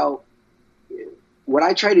think about what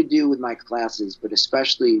I try to do with my classes, but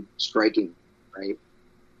especially striking, right,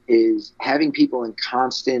 is having people in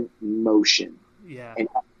constant motion and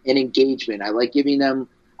engagement. I like giving them.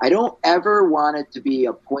 I don't ever want it to be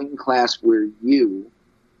a point in class where you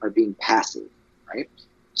are being passive, right?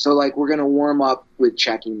 So, like, we're going to warm up with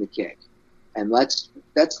checking the kick, and let's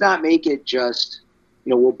not make it just.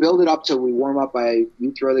 We'll build it up till we warm up by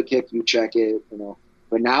you throw the kick, you check it,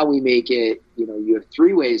 But now we make it, you have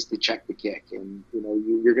 3 ways to check the kick, and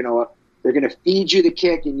they're gonna feed you the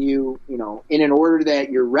kick, and in an order that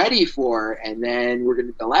you're ready for, and then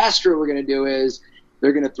the last drill we're gonna do is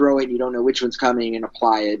they're gonna throw it, and you don't know which one's coming, and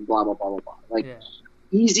apply it, and blah blah blah blah blah. Like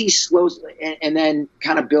easy, slow, and then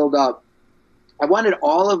kind of build up. I wanted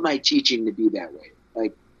all of my teaching to be that way.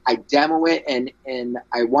 Like I demo it, and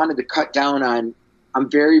I wanted to cut down on. I'm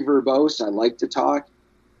very verbose. I like to talk,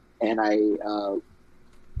 and I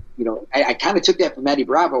kind of took that from Eddie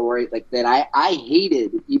Bravo, where I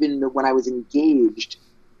hated even when I was engaged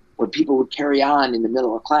when people would carry on in the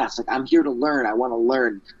middle of class. Like, I'm here to learn. I want to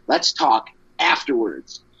learn. Let's talk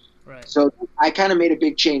afterwards. Right. So I kind of made a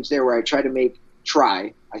big change there, where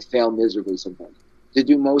I I fail miserably sometimes, to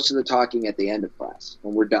do most of the talking at the end of class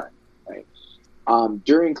when we're done. Right.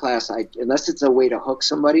 During class, unless it's a way to hook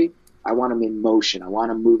somebody, I want them in motion. I want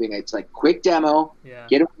them moving. It's like quick demo. Yeah.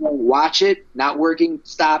 Get them, watch it. Not working.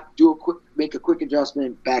 Stop. Make a quick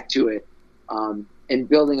adjustment. Back to it. And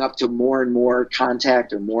building up to more and more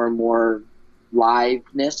contact, or more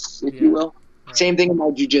liveness, if you will. Right. Same thing in my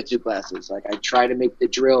jiu-jitsu classes. Like, I try to make the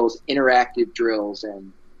drills interactive drills,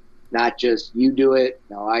 and not just you do it,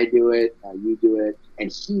 now I do it, now you do it.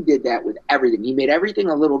 And he did that with everything. He made everything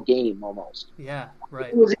a little game almost. Yeah.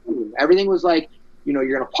 Right. Everything was like. You're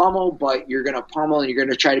going to pummel, but you're going to pummel, and you're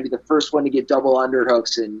going to try to be the first one to get double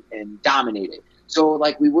underhooks and dominate it. So,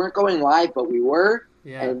 like, we weren't going live, but we were.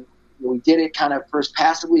 Yeah. And we did it kind of first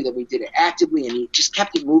passively, then we did it actively, and he just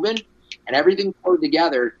kept it moving, and everything flowed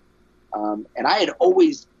together. And I had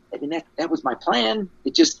always – that was my plan.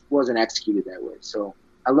 It just wasn't executed that way. So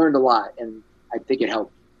I learned a lot, and I think it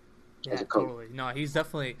helped as a coach. Totally. No, he's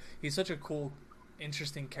such a cool –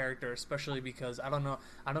 interesting character, especially because I don't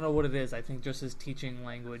know what it is. I think just his teaching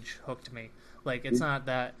language hooked me. Like, it's not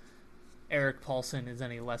that Eric Paulson is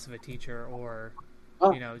any less of a teacher, or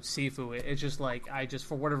Sifu. It's just like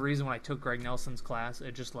for whatever reason, when I took Greg Nelson's class,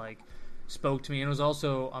 it just like spoke to me. And it was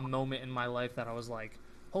also a moment in my life that I was like,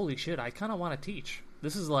 holy shit, I kind of want to teach.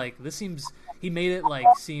 He made it like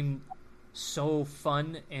seem so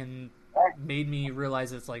fun, and made me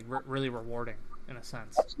realize it's like really rewarding in a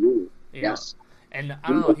sense. Absolutely. Yes. And I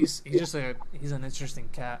don't know, he's an interesting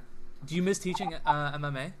cat. Do you miss teaching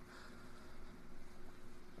MMA?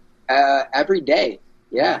 Every day,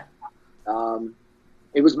 yeah.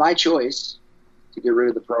 It was my choice to get rid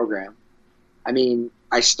of the program. I mean,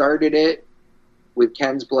 I started it with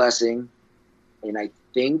Ken's blessing in, I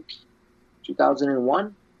think,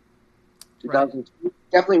 2001, 2002, right.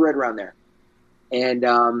 Definitely right around there. And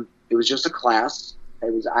it was just a class.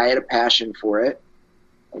 I had a passion for it,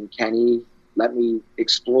 and Kenny let me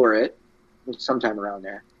explore it sometime around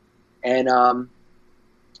there. And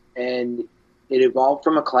it evolved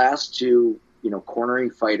from a class to,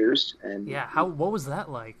 cornering fighters. And what was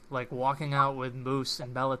that like? Like walking out with Moose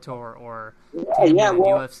and Bellator, or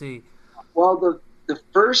UFC? Well, the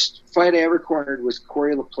first fight I ever cornered was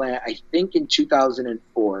Corey LaPlante, I think in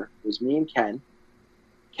 2004. It was me and Ken.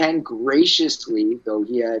 Ken graciously, though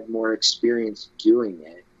he had more experience doing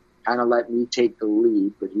it, kind of let me take the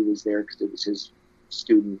lead, but he was there because it was his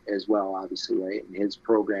student as well, obviously, right, in his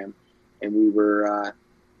program. And we were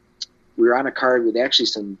on a card with actually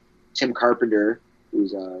some Tim Carpenter,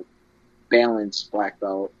 who's a balanced black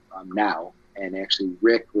belt now, and actually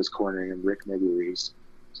Rick was cornering him, Rick Meguiarese.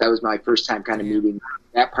 So that was my first time kind of meeting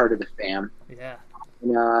that part of the fam. Yeah.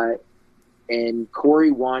 And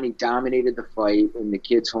Corey won. He dominated the fight in the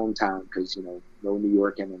kid's hometown because, no New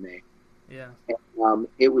York MMA. Yeah. And,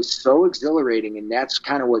 it was so exhilarating, and that's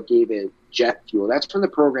kind of what gave it jet fuel. That's when the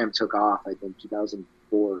program took off, I think,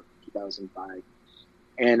 2004, 2005.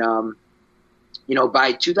 And,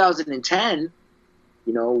 by 2010,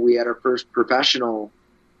 we had our first professional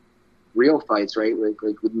real fights, right,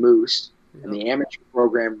 like with Moose. Yep. And the amateur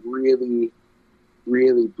program really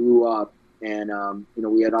really blew up. And,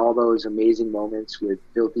 we had all those amazing moments with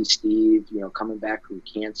Filthy Steve, coming back from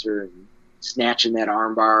cancer and snatching that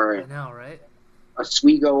armbar. I know, right?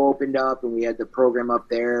 Oswego opened up, and we had the program up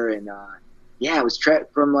there. And, it was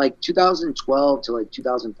from like 2012 to like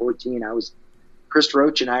 2014. Chris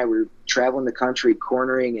Roach and I were traveling the country,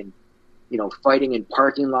 cornering and, fighting in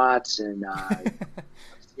parking lots and,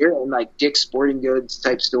 here in like Dick's Sporting Goods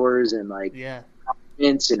type stores and like,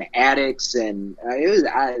 Mints and Addicts, and it was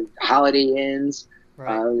Holiday Inns.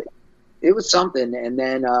 Right. It was something. And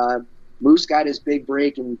then Moose got his big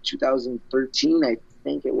break in 2013, I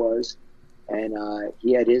think it was, and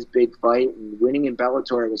he had his big fight. And winning in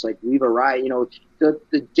Bellator, it was like we've arrived.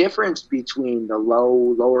 The difference between the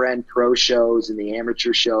lower end pro shows and the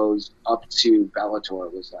amateur shows up to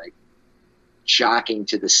Bellator was like shocking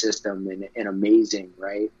to the system and amazing,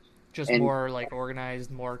 right? Just more like organized,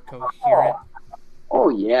 more coherent. Oh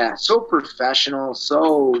yeah, so professional,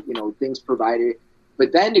 so things provided.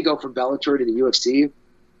 But then to go from Bellator to the UFC,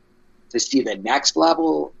 to see the next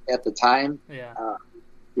level at the time, I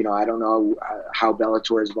don't know how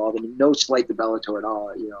Bellator is evolved. I mean, no slight to Bellator at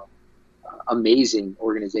all. Amazing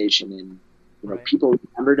organization, and people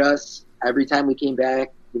remembered us every time we came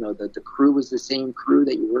back. The crew was the same crew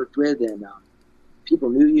that you worked with, and people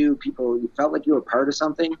knew you. You felt like you were part of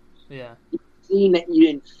something. Yeah, seeing that you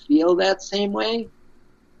didn't feel that same way.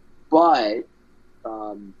 But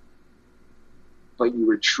you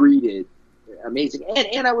were treated amazing,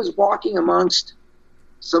 and I was walking amongst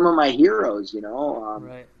some of my heroes,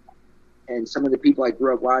 right. And some of the people I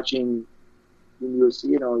grew up watching in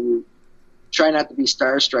UFC. You try not to be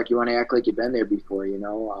starstruck. You want to act like you've been there before,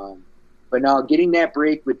 But now getting that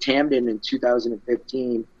break with Tamden in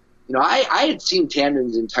 2015, I had seen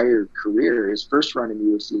Tamden's entire career, his first run in the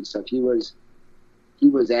UFC and stuff. He was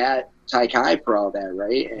at Taikai for all that,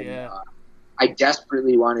 right? And I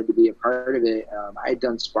desperately wanted to be a part of it. I had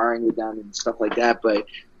done sparring with them and stuff like that, but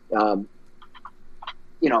I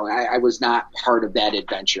was not part of that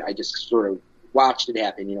adventure. I just sort of watched it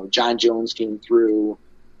happen. John Jones came through.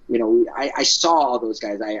 I saw all those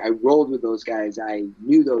guys. I rolled with those guys. I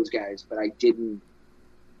knew those guys, but I didn't.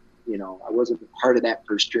 I wasn't part of that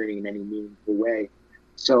first journey in any meaningful way.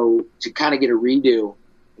 So to kind of get a redo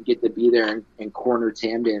and get to be there and corner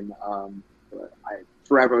Tamden, I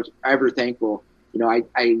forever thankful.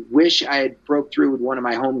 I wish I had broke through with one of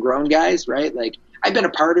my homegrown guys, right? Like I've been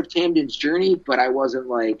a part of Tamden's journey, but I wasn't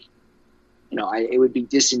like, it would be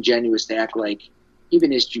disingenuous to act like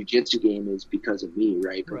even his jiu-jitsu game is because of me,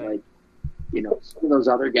 right? But like, some of those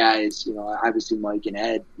other guys, obviously Mike and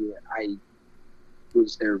Ed, I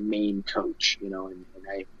was their main coach, and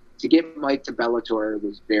to get Mike to Bellator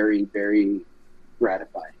was very, very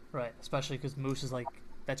gratifying. Right, especially because Moose is like,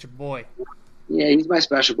 that's your boy. Yeah, he's my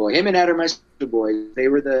special boy. Him and Ed are my special boys. They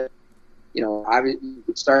were it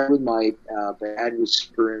started with Mike, but Ed was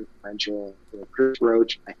super influential. Chris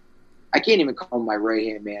Roach, I can't even call him my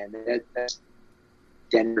right-hand man. That's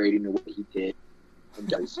denigrating the way he did and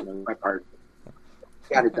does, my part.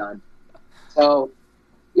 Got it done. So,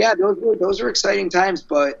 yeah, those were exciting times.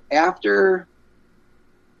 But after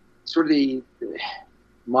sort of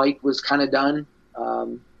Mike was kind of done,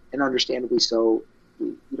 and understandably so,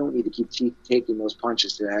 you don't need to keep taking those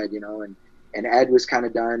punches to the head, and Ed was kind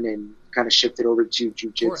of done and kind of shifted over to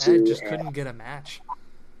jiu-jitsu. Poor Ed just couldn't get a match.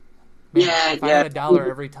 Man, if I had $1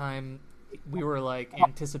 every time we were like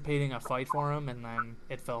anticipating a fight for him and then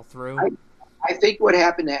it fell through. I think what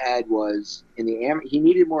happened to Ed was he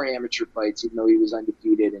needed more amateur fights, even though he was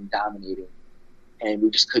undefeated and dominating, and we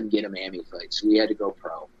just couldn't get him AMI fights, so we had to go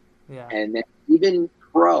pro. Yeah. And then even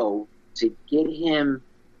pro, to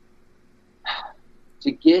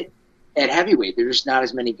get at heavyweight, there's just not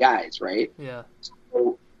as many guys, right? Yeah.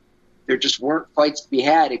 So there just weren't fights to be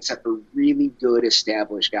had except for really good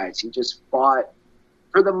established guys. He just fought,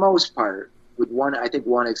 for the most part, with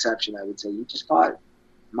one exception, I would say, he just fought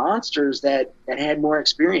monsters that had more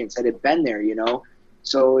experience, that had been there,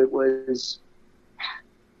 So it was,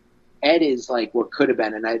 Ed is like what could have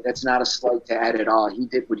been, and that's not a slight to Ed at all. He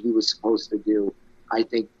did what he was supposed to do. I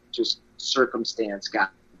think just circumstance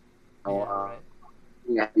got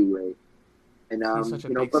heavyweight. And he's such a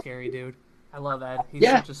big, scary dude. I love Ed. He's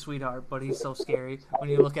such a sweetheart, but he's so scary when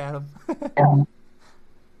you look at him.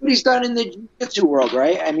 What he's done in the jiu-jitsu world,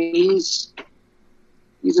 right? I mean, he's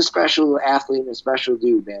a special athlete and a special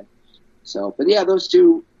dude, man. So, but yeah, those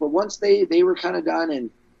two. But once they were kind of done, and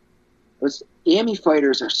those AMI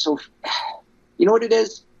fighters are so. You know what it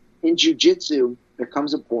is? In jiu-jitsu, there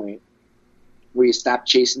comes a point where you stop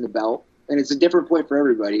chasing the belt, and it's a different point for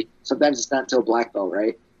everybody. Sometimes it's not until black belt,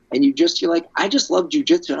 right? and you're like, I just love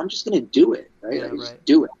jujitsu, and I'm just going to do it, right? Yeah, like, right. Just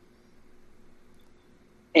do it.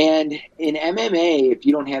 And in MMA, if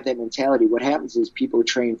you don't have that mentality, what happens is people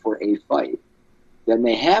train for a fight. Then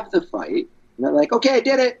they have the fight, and they're like, okay, I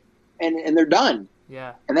did it, and they're done.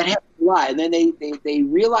 Yeah. And that happens a lot. And then they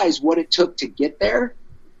realize what it took to get there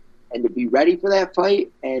and to be ready for that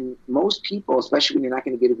fight. And most people, especially when you're not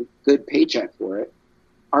going to get a good paycheck for it,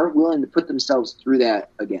 aren't willing to put themselves through that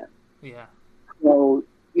again. Yeah. So,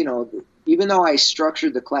 even though I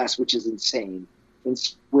structured the class, which is insane, in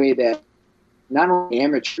a way that not only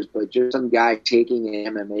amateurs, but just some guy taking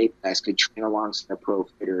an MMA class could train alongside a pro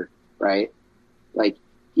fighter, right? Like,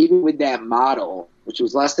 even with that model, which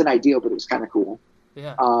was less than ideal, but it was kind of cool.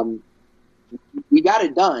 Yeah. We got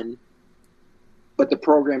it done, but the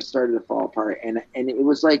program started to fall apart. And it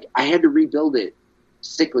was like I had to rebuild it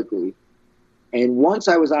cyclically. And once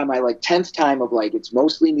I was on my 10th time of it's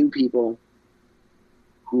mostly new people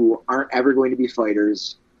who aren't ever going to be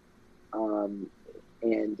fighters, and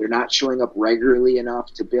they're not showing up regularly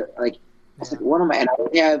enough to build. I was like, what am I? And I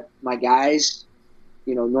would have my guys,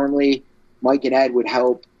 normally Mike and Ed would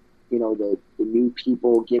help, the new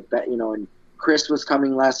people get back, and Chris was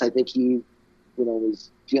coming less. I think he, was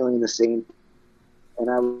feeling the same. And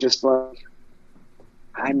I was just like,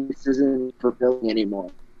 this isn't fulfilling anymore.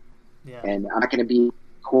 Yeah. And I'm not going to be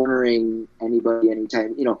cornering anybody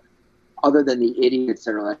anytime, other than the idiots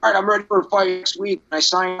that are like, all right, I'm ready for a fight next week. And I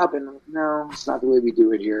sign up, and no, it's not the way we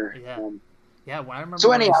do it here. Yeah. Well, I remember so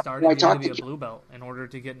when anyhow, I started, you had to be a blue belt in order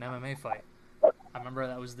to get an MMA fight. I remember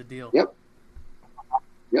that was the deal. Yep.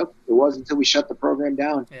 It was until we shut the program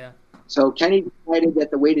down. Yeah. So Kenny decided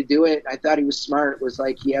that the way to do it, I thought he was smart, was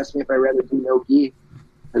he asked me if I'd rather do no gi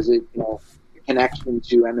because it, connection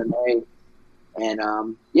to MMA. And,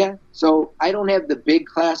 so I don't have the big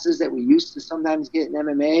classes that we used to sometimes get in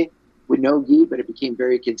MMA with no gi, but it became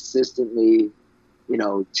very consistently,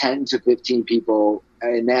 10 to 15 people.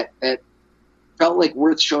 And that felt like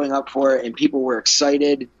worth showing up for, and people were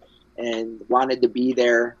excited and wanted to be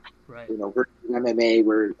there. Right. Versus MMA,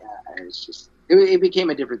 where it's just it became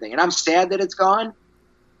a different thing. And I'm sad that it's gone,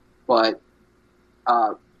 but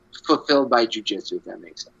fulfilled by jiu-jitsu, if that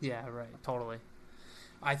makes sense. Yeah, right. Totally.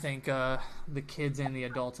 I think the kids and the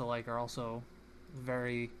adults alike are also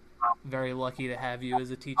very, very lucky to have you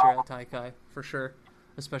as a teacher at Taikai, for sure,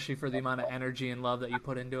 especially for the amount of energy and love that you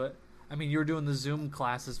put into it. I mean, you were doing the Zoom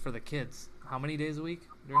classes for the kids. How many days a week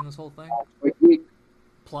during this whole thing?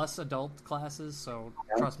 Plus adult classes, so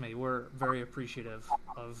trust me, we're very appreciative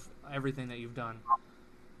of everything that you've done.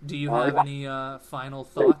 Do you have any final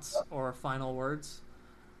thoughts or final words?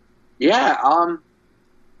 Yeah,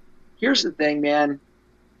 here's the thing, man.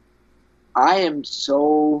 I am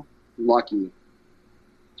so lucky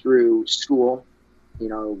through school,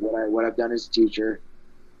 what I've done as a teacher,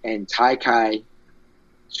 and Taikai,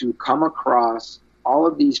 to come across all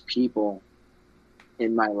of these people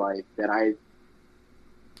in my life that I've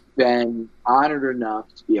been honored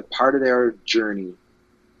enough to be a part of their journey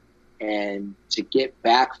and to get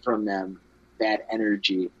back from them that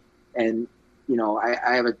energy. And,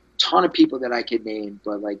 I have a ton of people that I could name,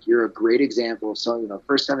 but you're a great example. So,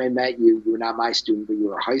 first time I met you, you were not my student, but you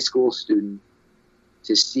were a high school student.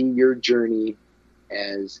 To see your journey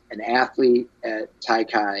as an athlete at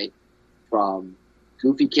Taikai, from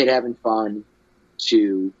goofy kid having fun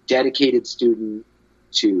to dedicated student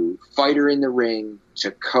to fighter in the ring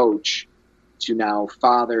to coach to now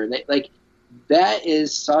father, and that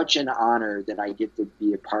is such an honor that I get to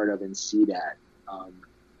be a part of and see that.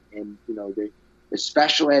 And as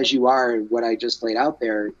special as you are and what I just laid out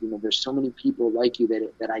there, there's so many people like you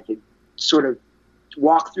that I could sort of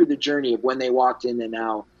walk through the journey of when they walked in and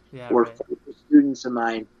now, or right. Students of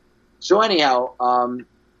mine. So anyhow,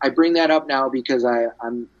 I bring that up now because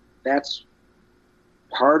that's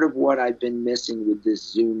part of what I've been missing with this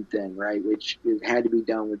Zoom thing, right? Which had to be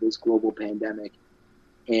done with this global pandemic.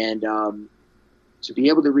 And to be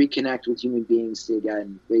able to reconnect with human beings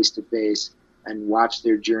again, face to face, and watch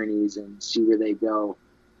their journeys and see where they go,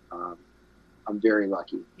 I'm very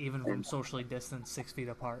lucky. Even from socially distanced 6 feet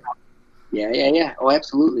apart. Yeah. Oh,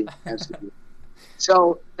 absolutely.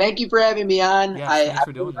 So thank you for having me on. Yes, thanks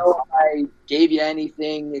for doing this. I don't know if I gave you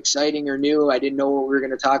anything exciting or new. I didn't know what we were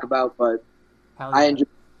going to talk about, but I enjoyed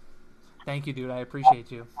it. Thank you, dude. I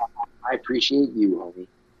appreciate you. I appreciate you,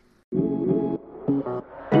 homie.